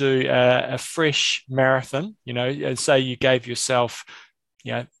wanted to do a fresh marathon, say you gave yourself,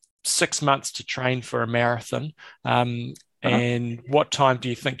 6 months to train for a marathon, and what time do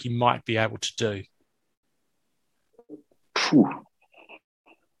you think you might be able to do?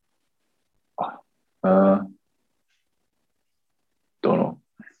 Don't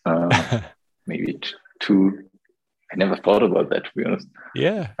know. Maybe 2. I never thought about that, to be honest.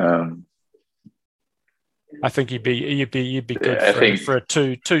 Yeah. I think you'd be good for a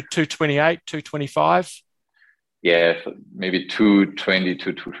 2:28, 2:25. Yeah, maybe 2:20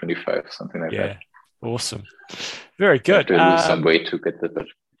 to 2:25, something like that. Awesome. Very good. There's some way to get that.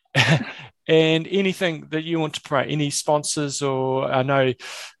 And anything that you want to promote, any sponsors, or I know,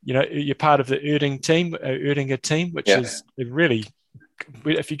 you're part of the Erdinger team, which is really,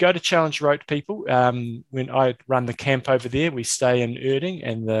 if you go to Challenge Road, people, when I run the camp over there, we stay in Erding,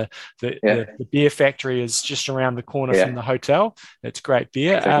 and the beer factory is just around the corner from the hotel. It's great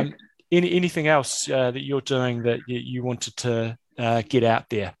beer. Exactly. Anything else that you're doing that you wanted to get out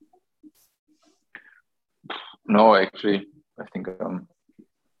there? No, actually, I think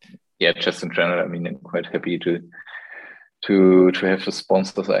just in general, I'm quite happy to to have the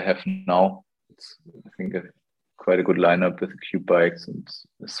sponsors I have now. It's, I think, quite a good lineup with the Cube bikes and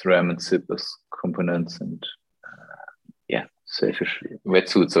SRAM and SIP as components and Sailfish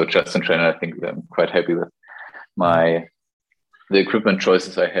wetsuit. So Justin Trainer, I think I'm quite happy with the equipment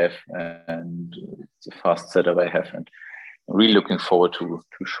choices I have and the fast setup I have, and I'm really looking forward to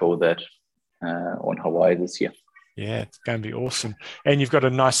show that on Hawaii this year. Yeah, it's going to be awesome. And you've got a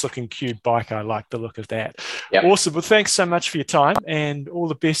nice looking Cube bike. I like the look of that. Yep. Awesome. Well, thanks so much for your time and all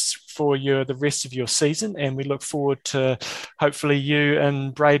the best for the rest of your season. And we look forward to hopefully you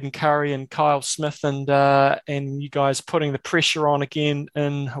and Braden Curry and Kyle Smith and you guys putting the pressure on again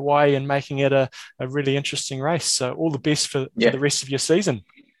in Hawaii and making it a really interesting race. So all the best for the rest of your season.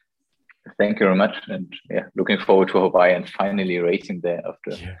 Thank you very much. And looking forward to Hawaii and finally racing there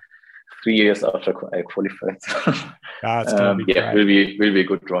after 3 years after I qualified. It's going to be great. will be a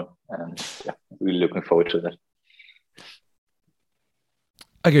good run. And really looking forward to that.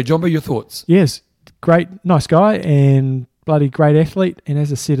 Okay, Jumbo, your thoughts? Yes, great, nice guy and bloody great athlete. And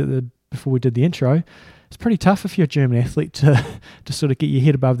as I said before we did the intro, it's pretty tough if you're a German athlete to sort of get your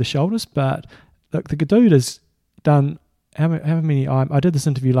head above the shoulders. But look, the dude has done how many? I did this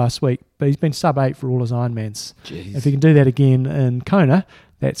interview last week, but he's been sub-8 for all his Ironmans. Jeez. If he can do that again in Kona,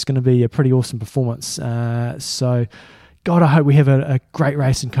 that's going to be a pretty awesome performance. So, God, I hope we have a great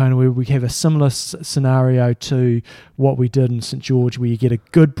race in Kona where we have a similar scenario to what we did in St. George, where you get a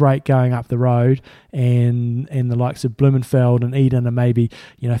good break going up the road and the likes of Blumenfeld and Eden are maybe,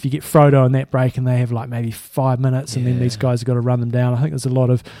 if you get Frodo on that break and they have like maybe 5 minutes and then these guys have got to run them down. I think there's a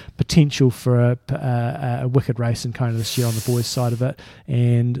lot of potential for a wicked race in Kona this year on the boys' side of it.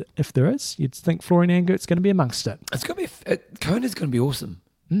 And if there is, you'd think Florian Angert's going to be amongst it. It's going to be Kona's going to be awesome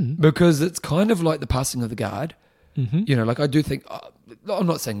because it's kind of like the passing of the guard. Mm-hmm. I do think, I'm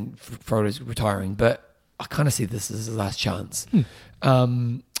not saying Frodo's retiring, but I kind of see this as his last chance.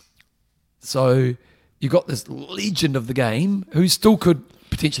 So you got this legend of the game who still could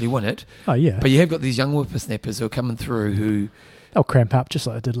potentially win it. Oh, yeah. But you have got these young whippersnappers who are coming through who... They'll cramp up just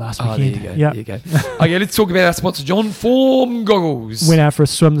like I did last weekend. There you go. Okay, let's talk about our sponsor, John, Form Goggles. Went out for a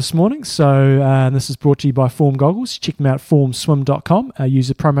swim this morning, so this is brought to you by Form Goggles. Check them out at formswim.com. Use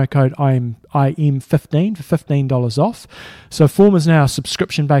the promo code IM15 for $15 off. So Form is now a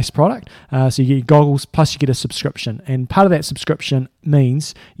subscription-based product. So you get your goggles plus you get a subscription. And part of that subscription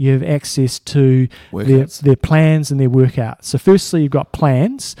means you have access to their plans and their workouts. So firstly, you've got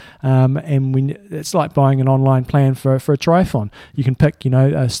plans, and it's like buying an online plan for a triathlon. You can pick, they've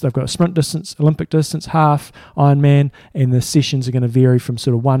got a sprint distance, Olympic distance, half, Ironman, and the sessions are going to vary from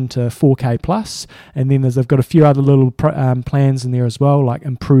sort of 1 to 4K plus. And then they've got a few other little plans in there as well, like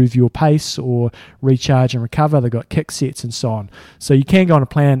improve your pace or recharge and recover. They've got kick sets and so on. So you can go on a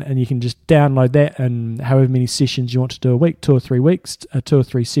plan and you can just download that and however many sessions you want to do a week, 2 or 3 weeks, 2 or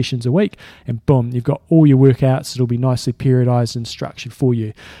 3 sessions a week, and boom, you've got all your workouts. It'll be nicely periodized and structured for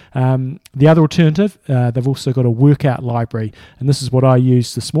you. The other alternative, they've also got a workout library, and this is what I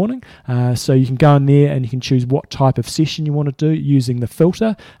used this morning. So you can go in there and you can choose what type of session you want to do using the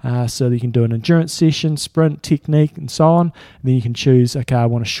filter. So that you can do an endurance session, sprint, technique, and so on. And then you can choose, okay, I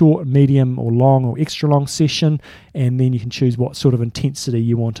want a short, medium, or long, or extra long session, and then you can choose what sort of intensity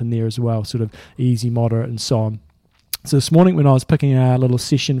you want in there as well, sort of easy, moderate, and so on. So this morning when I was picking our little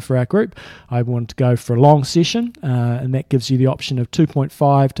session for our group, I wanted to go for a long session, and that gives you the option of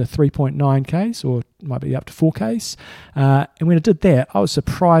 2.5 to 3.9 Ks, or it might be up to 4 Ks. And when I did that, I was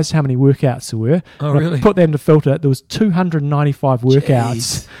surprised how many workouts there were. Oh, when really? I put that into filter, there was 295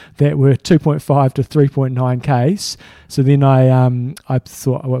 workouts that were 2.5 to 3.9 Ks. So then I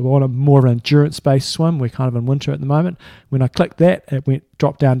thought I wanted more of an endurance-based swim. We're kind of in winter at the moment. When I clicked that, it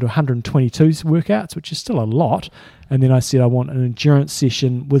dropped down to 122 workouts, which is still a lot. And then I said I want an endurance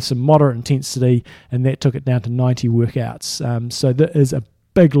session with some moderate intensity, and that took it down to 90 workouts. So there is a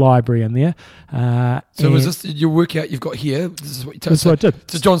big library in there. So was this your workout you've got here? This is what you tell us. That's what I did.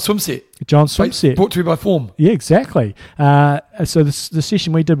 It's a John swim set. John swim set. Brought to you by Form. Yeah, exactly. So the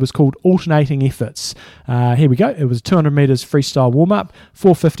session we did was called Alternating Efforts. Here we go. It was 200 metres freestyle warm-up,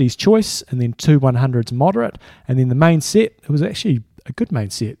 450s choice, and then 2 100s moderate. And then the main set, it was actually a good main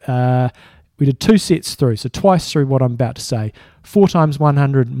set. We did 2 sets through, so twice through what I'm about to say. 4 times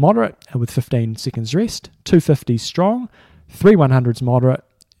 100 moderate with 15 seconds rest, 250s strong, 3 100s moderate,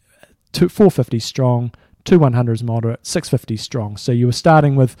 450s strong, 2 100s moderate, 650s strong. So you were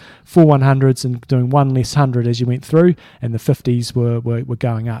starting with 4 100s and doing 1 less 100 as you went through, and the 50s were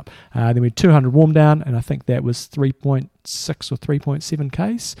going up. Then we had 200 warm down, and I think that was 3.6 or 3.7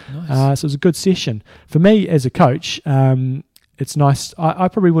 Ks. Nice. So it was a good session. For me as a coach, it's nice. I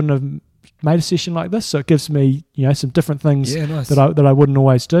probably wouldn't have made a session like this, so it gives me, some different things nice. that I wouldn't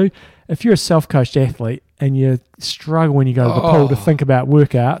always do. If you're a self-coached athlete and you struggle when you go to the pool to think about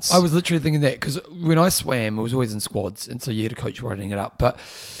workouts, I was literally thinking that because when I swam, it was always in squads, and so you had a coach writing it up. But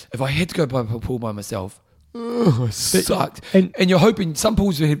if I had to go by a pool by myself, it sucked. And you're hoping some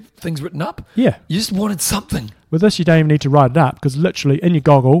pools have things written up. Yeah, you just wanted something. With this, you don't even need to write it up because literally in your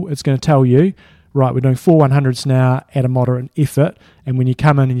goggle, it's going to tell you, right, we're doing 4 100s now at a moderate effort, and when you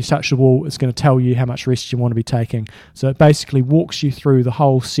come in and you touch the wall, it's going to tell you how much rest you want to be taking. So it basically walks you through the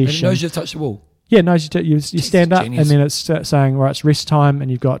whole session. And it knows you've touched the wall. Yeah, it knows you stand up, genius. and then it's saying, right, it's rest time, and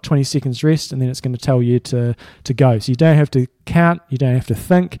you've got 20 seconds rest, and then it's going to tell you to go. So you don't have to count, you don't have to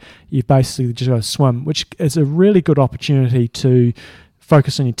think, you've basically just got to swim, which is a really good opportunity to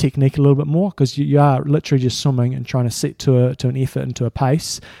focus on your technique a little bit more because you are literally just swimming and trying to set to an effort and to a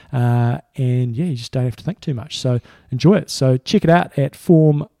pace, and you just don't have to think too much. So enjoy it. So check it out at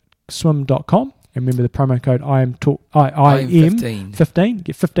formswim.com, and remember the promo code IM15,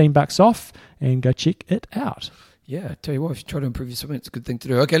 get $15 off, and go check it out. Yeah, I tell you what, if you try to improve your swimming, it's a good thing to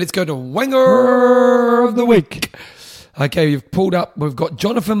do. Okay, let's go to Wanger of the Week. Okay, we've got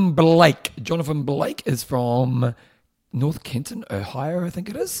Jonathan Blake. Jonathan Blake is from North Kenton, Ohio, I think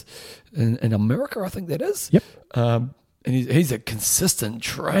it is. In America, I think that is. Yep. And he's a consistent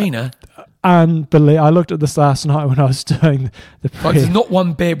trainer. Unbelievable. I looked at this last night when I was doing the Like, there's not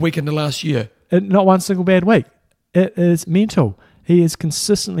one bad week in the last year. Not one single bad week. It is mental. He has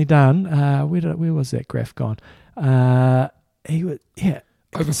consistently done. Where was that graph gone? He was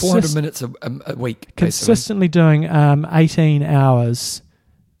over 400 minutes a week. Consistently doing 18 hours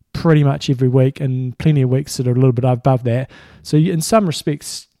pretty much every week, and plenty of weeks that are a little bit above that. So in some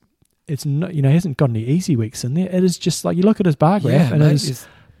respects, it's not, he hasn't got any easy weeks in there. It is just like you look at his bar graph, and it's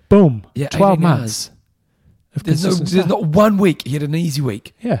boom, 12 months. There's not one week he had an easy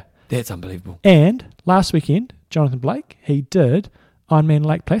week. Yeah. That's unbelievable. And last weekend, Jonathan Blake, he did Ironman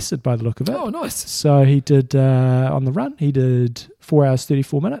Lake Placid by the look of it. Oh, nice. So he did, on the run, he did 4 hours,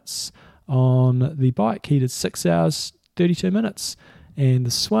 34 minutes. On the bike, he did 6 hours, 32 minutes. And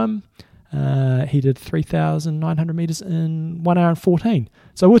the swim, he did 3,900 metres in 1 hour and 14.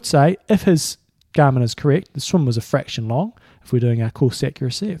 So I would say, if his Garmin is correct, the swim was a fraction long. If we're doing our course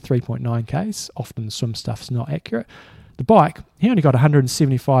accuracy at 3.9 Ks, often the swim stuff's not accurate. The bike, he only got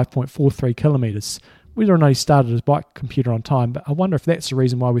 175.43 kilometres. Whether or not he started his bike computer on time, but I wonder if that's the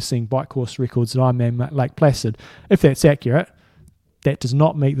reason why we're seeing bike course records at Ironman Lake Placid. If that's accurate, that does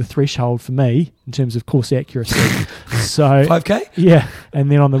not meet the threshold for me in terms of course accuracy. So 5K? Yeah.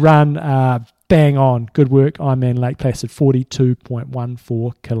 And then on the run, bang on. Good work, Ironman Lake Placid,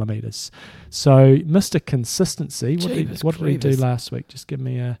 42.14 kilometres. So Mr. Consistency, what did he do last week? Just give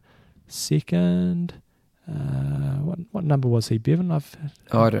me a second. What number was he, Bevan? I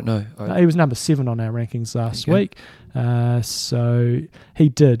don't know. He was number 7 on our rankings last week. So he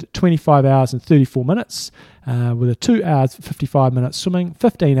did 25 hours and 34 minutes with a 2 hours 55 minutes swimming,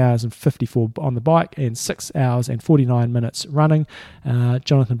 15 hours and 54 on the bike, and 6 hours and 49 minutes running.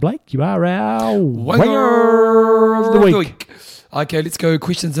 Jonathan Blake, you are our Wanger of the Week. Okay, let's go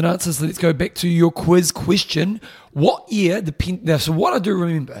questions and answers. Let's go back to your quiz question. What year so what I do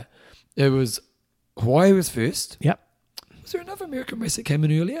remember, it was Hawaii was first. Yep. Was there another American race that came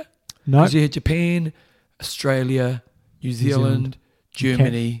in earlier? No. Because you had Japan, Australia, New Zealand,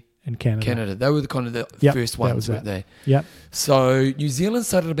 Germany, and Canada. They were the kind of the first ones, weren't they? Yep. So New Zealand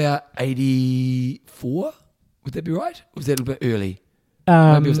started about 84. Would that be right? Or was that a little bit early?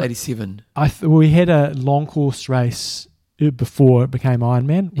 Maybe it was 87. We had a long course race before it became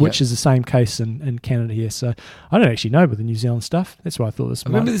Ironman, which is the same case in Canada here. So I don't actually know with the New Zealand stuff. That's why I thought this.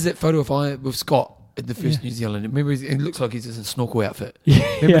 Remember, there's that photo of with Scott at the first New Zealand. Remember, it looks like he's in a snorkel outfit.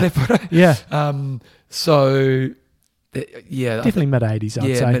 Remember that photo? Yeah. Definitely mid-80s.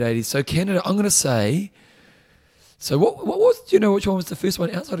 I'd say mid-80s. So Canada, I'm going to say. So what was? Do you know which one was the first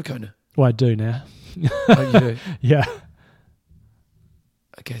one outside of Kona? Well, I do now. Oh, you do? Yeah.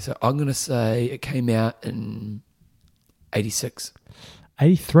 Okay, so I'm going to say it came out in 86.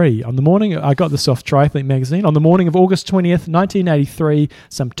 83. On the morning, I got this off Triathlete magazine. On the morning of August 20th, 1983,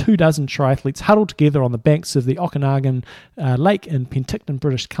 some 24 triathletes huddled together on the banks of the Okanagan Lake in Penticton,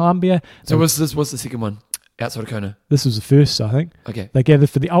 British Columbia. So what's the second one outside of Kona? This was the first, I think. Okay. They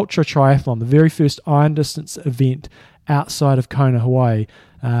gathered for the Ultra Triathlon, the very first iron distance event outside of Kona, Hawaii.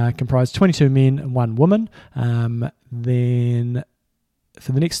 Comprised 22 men and 1 woman. Then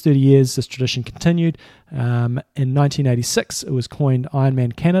for the next 30 years, this tradition continued. In 1986, it was coined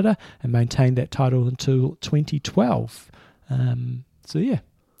Ironman Canada and maintained that title until 2012. So, yeah,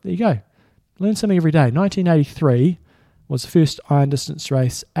 there you go. Learn something every day. 1983 was the first iron distance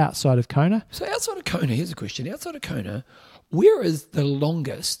race outside of Kona. So outside of Kona, here's a question. Outside of Kona, where is the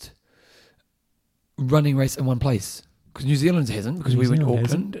longest running race in one place? Because New Zealand's hasn't, because we went to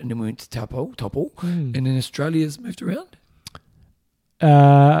Auckland and then we went to Taupo, and then Australia's moved around?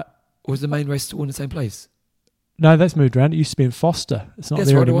 Or was the main race still in the same place? No, that's moved around. It used to be in Foster. It's not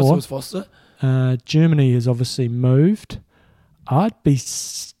That's there right, anymore. it was Foster. Germany has obviously moved. I'd be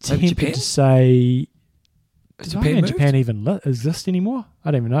tempted Japan? to say... Does Japan moved? even exist anymore?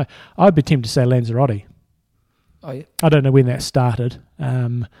 I don't even know. I'd be tempted to say Lanzarote. Oh, yeah. I don't know when that started,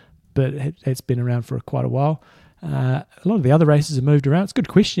 but it's been around for quite a while. A lot of the other races have moved around. It's a good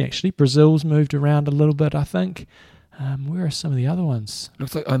question, actually. Brazil's moved around a little bit, I think. Where are some of the other ones?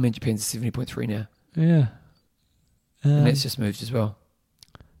 Looks like Ironman Japan's 70.3 now. Yeah. And that's just moved as well.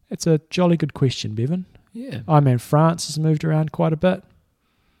 It's a jolly good question, Bevan. Yeah. Ironman France has moved around quite a bit.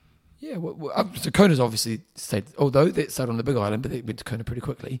 Yeah, so Kona's obviously stayed, although they started on the Big Island, but they went to Kona pretty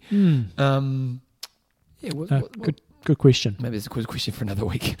quickly. Good question. Maybe it's a quiz question for another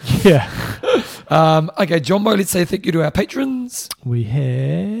week. Yeah. Okay, Jumbo, let's say thank you to our patrons. We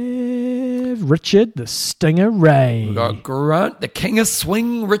have Richard, the Stinger Ray. We've got Grant, the King of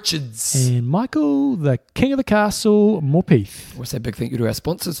Swing Richards. And Michael, the King of the Castle Morpeth. We'll say a big thank you to our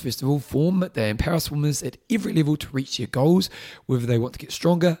sponsors. First of all, Form. They empower swimmers at every level to reach their goals, whether they want to get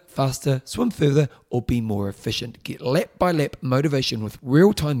stronger, faster, swim further, or be more efficient. Get lap-by-lap motivation with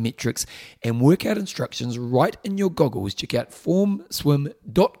real-time metrics and workout instructions right in your goggles. Check out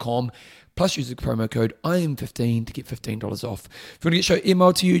formswim.com. Plus use the promo code IM15 to get $15 off. If you want to get show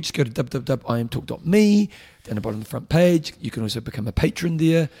emailed to you, just go to www.imtalk.me. Down the bottom of the front page, you can also become a patron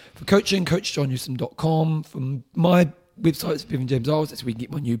there. For coaching, coachjohnnewsom.com. From my website, it's Bevan James Eyles. That's where you can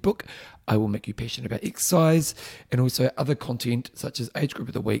get my new book, I Will Make You Passionate About Exercise, and also other content such as Age Group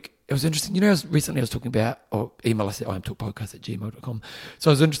of the Week. It was interesting. You know, recently I was talking about, or email us at imtalkpodcast@gmail.com.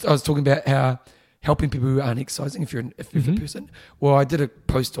 So I was talking about how helping people who aren't exercising, if you're a person. Well, I did a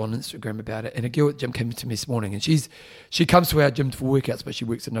post on Instagram about it, and a girl at the gym came to me this morning, and she comes to our gym for workouts, but she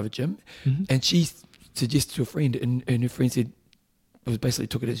works at another gym, and she suggested to a friend, and her friend said, was basically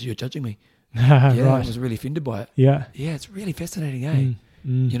took it as you're judging me. Right. I was really offended by it. Yeah. Yeah, it's really fascinating, eh?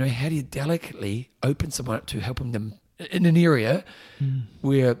 You know, how do you delicately open someone up to helping them in an area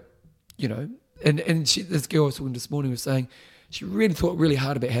where, you know, and this girl I was talking this morning was saying, she really thought really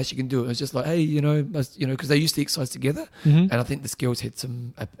hard about how she can do it. It was just like, hey, because they used to exercise together, and I think this girl's had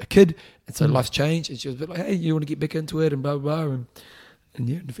a kid, and so life's changed, and she was a bit like, hey, you want to get back into it, and blah blah blah, and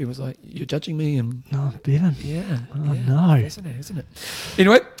yeah, and the friend was like, you're judging me, and No, Bevan. No. fascinating, isn't it?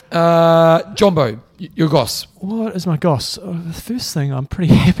 Anyway, Jumbo, your goss. What is my goss? The first thing, I'm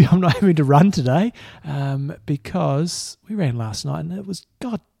pretty happy I'm not having to run today, because we ran last night and it was,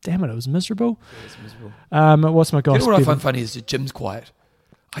 God damn it was miserable. Yeah, it's miserable. What's my goss? You know what I Bevan? find funny is the gym's quiet.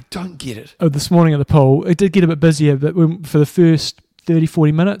 I don't get it. Oh, this morning at the pool, it did get a bit busier, but for the first 30,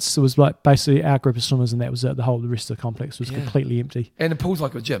 40 minutes, it was like basically our group of swimmers, and that was it. The rest of the complex was completely empty. And the pool's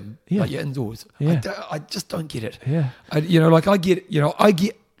like a gym, like you're indoors. Yeah. I just don't get it. Yeah. I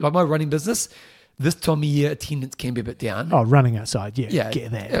get like my running business, this time of year attendance can be a bit down. Oh, running outside, get that.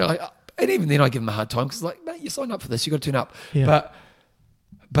 Yeah, and even then I give them a hard time because like, mate, you signed up for this, you got to turn up. Yeah.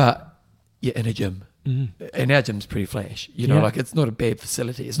 But you're in a gym. And our gym's pretty flash. You know, like it's not a bad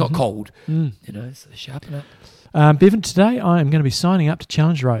facility. It's not cold. You know, so sharpen up. Bevan, today I am going to be signing up to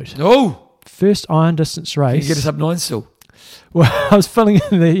Challenge Road. Oh! First iron distance race. Can you get us up 9 still? Well, I was filling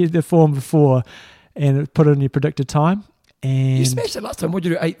in the form before and put in your predicted time. And You smashed it last time. What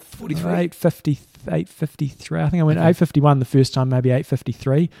did you do? 8:43? 8:53. I think I went 8:51 the first time, maybe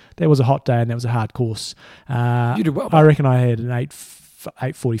 8:53. That was a hot day and that was a hard course. You did well. I reckon I had an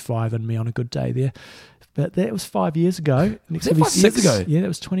 8:45 in me on a good day there. But that was 5 years ago. Was that 5 years ago? Yeah, that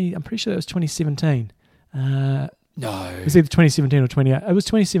was 20. I'm pretty sure that was 2017. No. It was either 2017 or 28. It was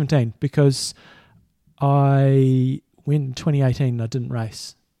 2017 because I went in 2018 and I didn't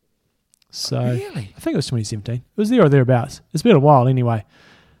race. So Really? I think it was 2017. It was there or thereabouts. It's been a while anyway.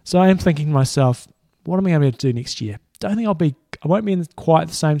 So I am thinking to myself, what am I going to be able to do next year? I won't be in quite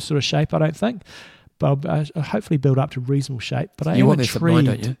the same sort of shape, I don't think. But I'll hopefully build up to reasonable shape. But I am want sub 9,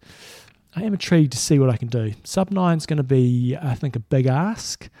 don't you? I am intrigued to see what I can do. Sub 9 is going to be, I think, a big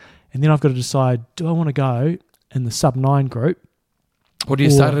ask. And then I've got to decide, do I want to go in the sub 9 group? Or do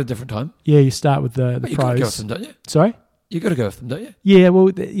you start at a different time? Yeah, you start with the But you pros. got to go with them, don't you? Sorry? You got to go with them, don't you? Yeah, well,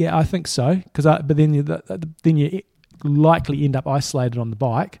 yeah, I think so. But then you likely end up isolated on the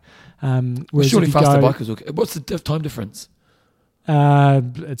bike. Well, surely faster bikers will. What's the time difference?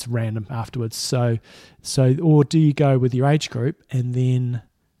 It's random afterwards. So, or do you go with your age group and then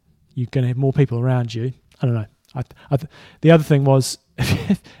you're going to have more people around you? I don't know. The other thing was,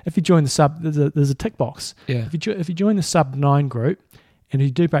 if you join the sub, there's a tick box. Yeah. If you join the sub 9 group, and if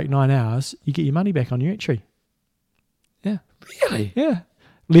you do break 9 hours, you get your money back on your entry. Yeah. Really? Yeah.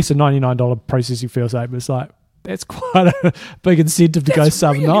 Less than $99 processing feels like, but it's like, that's quite a big incentive to go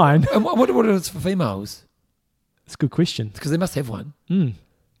sub really, 9. And what is it for females? That's a good question. Because they must have one. Mm.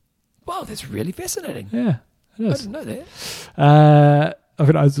 Wow, that's really fascinating. Yeah, it I is. didn't know that.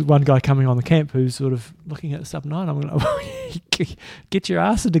 I've got one guy coming on the camp who's sort of looking at sub 9. I'm going, get your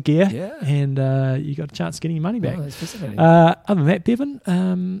ass into gear, and you got a chance of getting your money back. Oh, that's fascinating. Other than that,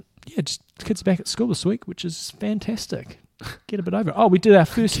 Bevan, just kids are back at school this week, which is fantastic. Get a bit over it. Oh, we did our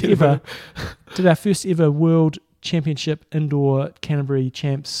first ever World Championship Indoor Canterbury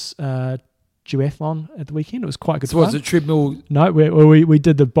Champs duathlon at the weekend. It was quite good fun. Was it treadmill? No, we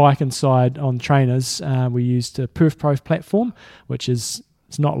did the bike inside on trainers. We used a Perth Pro platform, which is,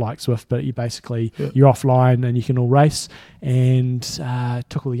 it's not like Zwift, but you're offline and you can all race. And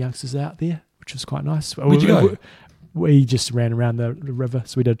took all the youngsters out there, which was quite nice. Where'd you go? We just ran around the river.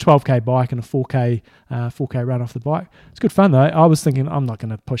 So we did a 12K bike and a 4K run off the bike. It's good fun though. I was thinking I'm not going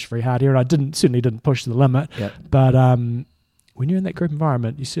to push very hard here, and I certainly didn't push to the limit. Yep. But when you're in that group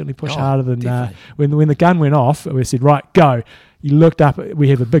environment, you certainly push harder than definitely. when the gun went off. We said, right, go. You looked up. We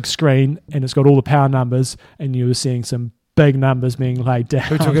have a big screen, and it's got all the power numbers, and you were seeing some big numbers being laid down.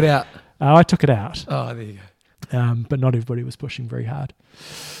 Who took it out? I took it out. Oh, there you go. But not everybody was pushing very hard.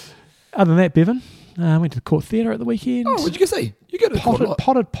 Other than that, Bevan, went to the Court Theatre at the weekend. Oh, what'd you go see? You go to the Court.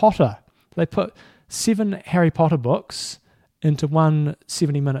 Potted Potter. They put 7 Harry Potter books into one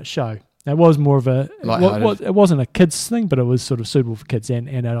 70-minute show. Now, it was more of a... it wasn't a kids thing, but it was sort of suitable for kids and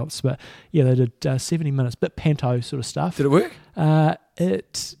adults. But yeah, they did 70 minutes, bit panto sort of stuff. Did it work?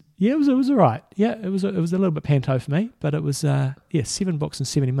 It was all right. Yeah, it was a little bit panto for me, but it was 7 books in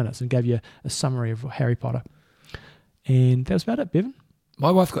 70 minutes and gave you a summary of Harry Potter. And that was about it, Bevan. My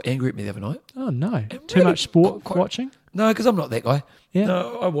wife got angry at me the other night. Oh no! Too Really much sport watching? No, because I'm not that guy. Yeah.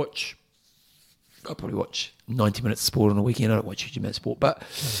 No, I probably watch 90 minutes of sport on a weekend. I don't watch huge amount of sport, but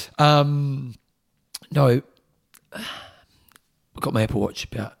no. I got my Apple Watch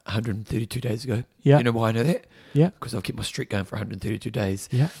about 132 days ago. Yeah. You know why I know that? Yeah. Because I've kept my streak going for 132 days.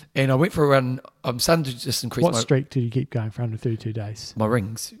 Yeah. And I went for a run. I'm starting to just increase What streak did you keep going for 132 days? my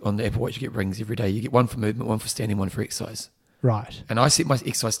rings. On the Apple Watch, you get rings every day. You get one for movement, one for standing, one for exercise. Right. And I set my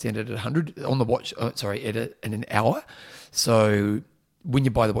exercise standard at 100 on the watch. In an hour. So when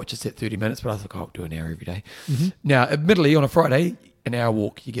you buy the watch, it's at 30 minutes. But I was like, I'll do an hour every day. Mm-hmm. Now, admittedly, on a Friday, an hour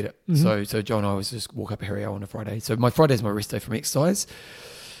walk, you get it. Mm-hmm. So Joe and I always just walk up a Harry hour on a Friday. So my Friday is my rest day from exercise.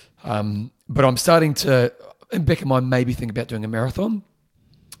 But I'm starting to, in back of my maybe think about doing a marathon.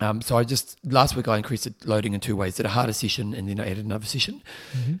 So last week I increased the loading in 2 ways. Did a harder session and then I added another session.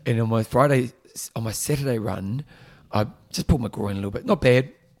 Mm-hmm. And on my Saturday run, I just pulled my groin a little bit. Not bad.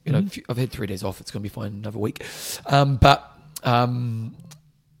 You know, I've had 3 days off. It's going to be fine another week. So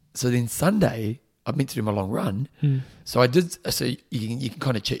then Sunday, I meant to do my long run. So I did. So you can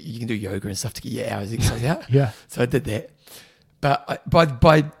kind of check. You can do yoga and stuff to get your hours exercise out. Yeah. So I did that. But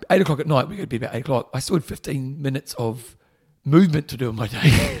by 8 o'clock at night, we got to be about 8 o'clock. I still had 15 minutes of movement to do in my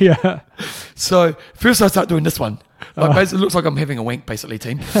day. Yeah. So first I start doing this one. Basically, it looks like I'm having a wank, basically,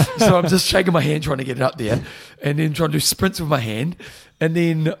 team. So I'm just shaking my hand, trying to get it up there, and then trying to do sprints with my hand. And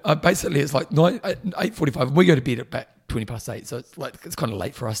then basically it's like 8:45, and we go to bed at about 20 past 8. So it's kind of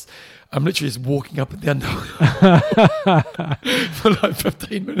late for us. I'm literally just walking up and down for like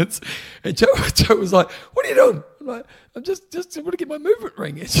 15 minutes. And Joe was like, "What are you doing?" I'm like, "I'm just want to get my movement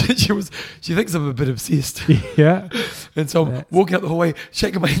ring." And she thinks I'm a bit obsessed. Yeah. And so I'm walking up the hallway,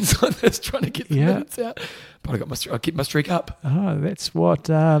 shaking my hands like this, trying to get the minutes out. But I keep my streak up. Oh, that's what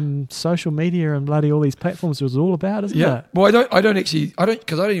social media and bloody all these platforms was all about, isn't it? Well, I don't because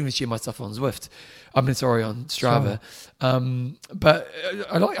I don't even share my stuff on Zwift. on Strava. But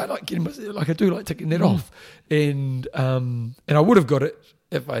I like getting I do like taking that off, and I would have got it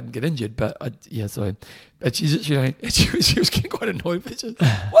if I didn't get injured. But so she was getting quite annoyed. But she was,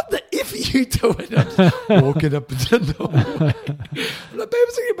 what the F are you doing? I'm just walking up and down the hallway. I'm like, babe, I'm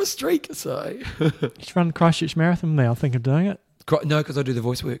going to get my streak. So you should run Christchurch Marathon now. I think of doing it. No, because I do the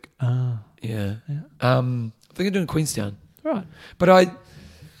voice work. Yeah. I think I'm doing Queenstown. Right. But the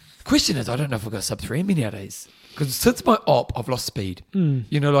question is, I don't know if I've got sub 3 many nowadays. Because since my op, I've lost speed.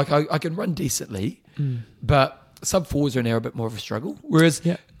 You know, like I can run decently, but sub 4s are now a bit more of a struggle. Whereas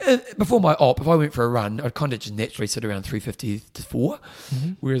before my op, if I went for a run, I'd kind of just naturally sit around 350 to 4.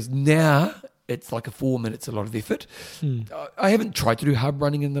 Whereas now it's like a 4 minutes, a lot of effort. I haven't tried to do hub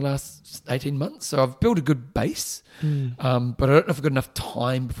running in the last 18 months, so I've built a good base. But I don't know if I've got enough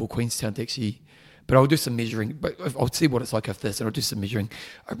time before Queenstown to actually But I'll do some measuring. But I'll see what it's like after this, and I'll do some measuring.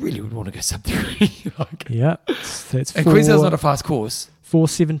 I really would want to go sub 3. Yeah, that's and Queensland's not a fast course.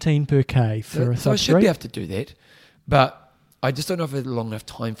 4:17 per K for a So sub I should 3. be able to do that. But I just don't know if there's a long enough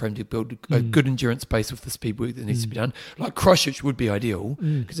time frame to build a good endurance base with the speed work that needs to be done. Like Christchurch would be ideal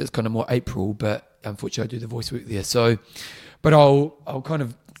because it's kind of more April, but unfortunately I do the voice work there. So, but I'll kind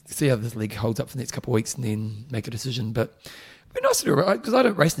of see how this league holds up for the next couple of weeks and then make a decision. But it'd be nice to do it, because I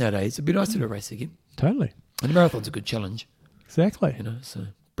don't race nowadays. It'd be nice to do a race again. Totally. And the marathon's a good challenge. Exactly. You know, so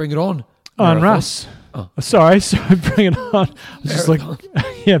bring it on. On Marathon. Russ. Oh. Sorry, bring it on. I was just like,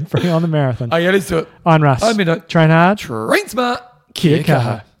 yeah, bring on the marathon. Oh, yeah, let's do it. On Russ. I mean, Train hard. train smart. Kia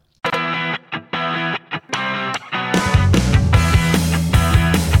kaha.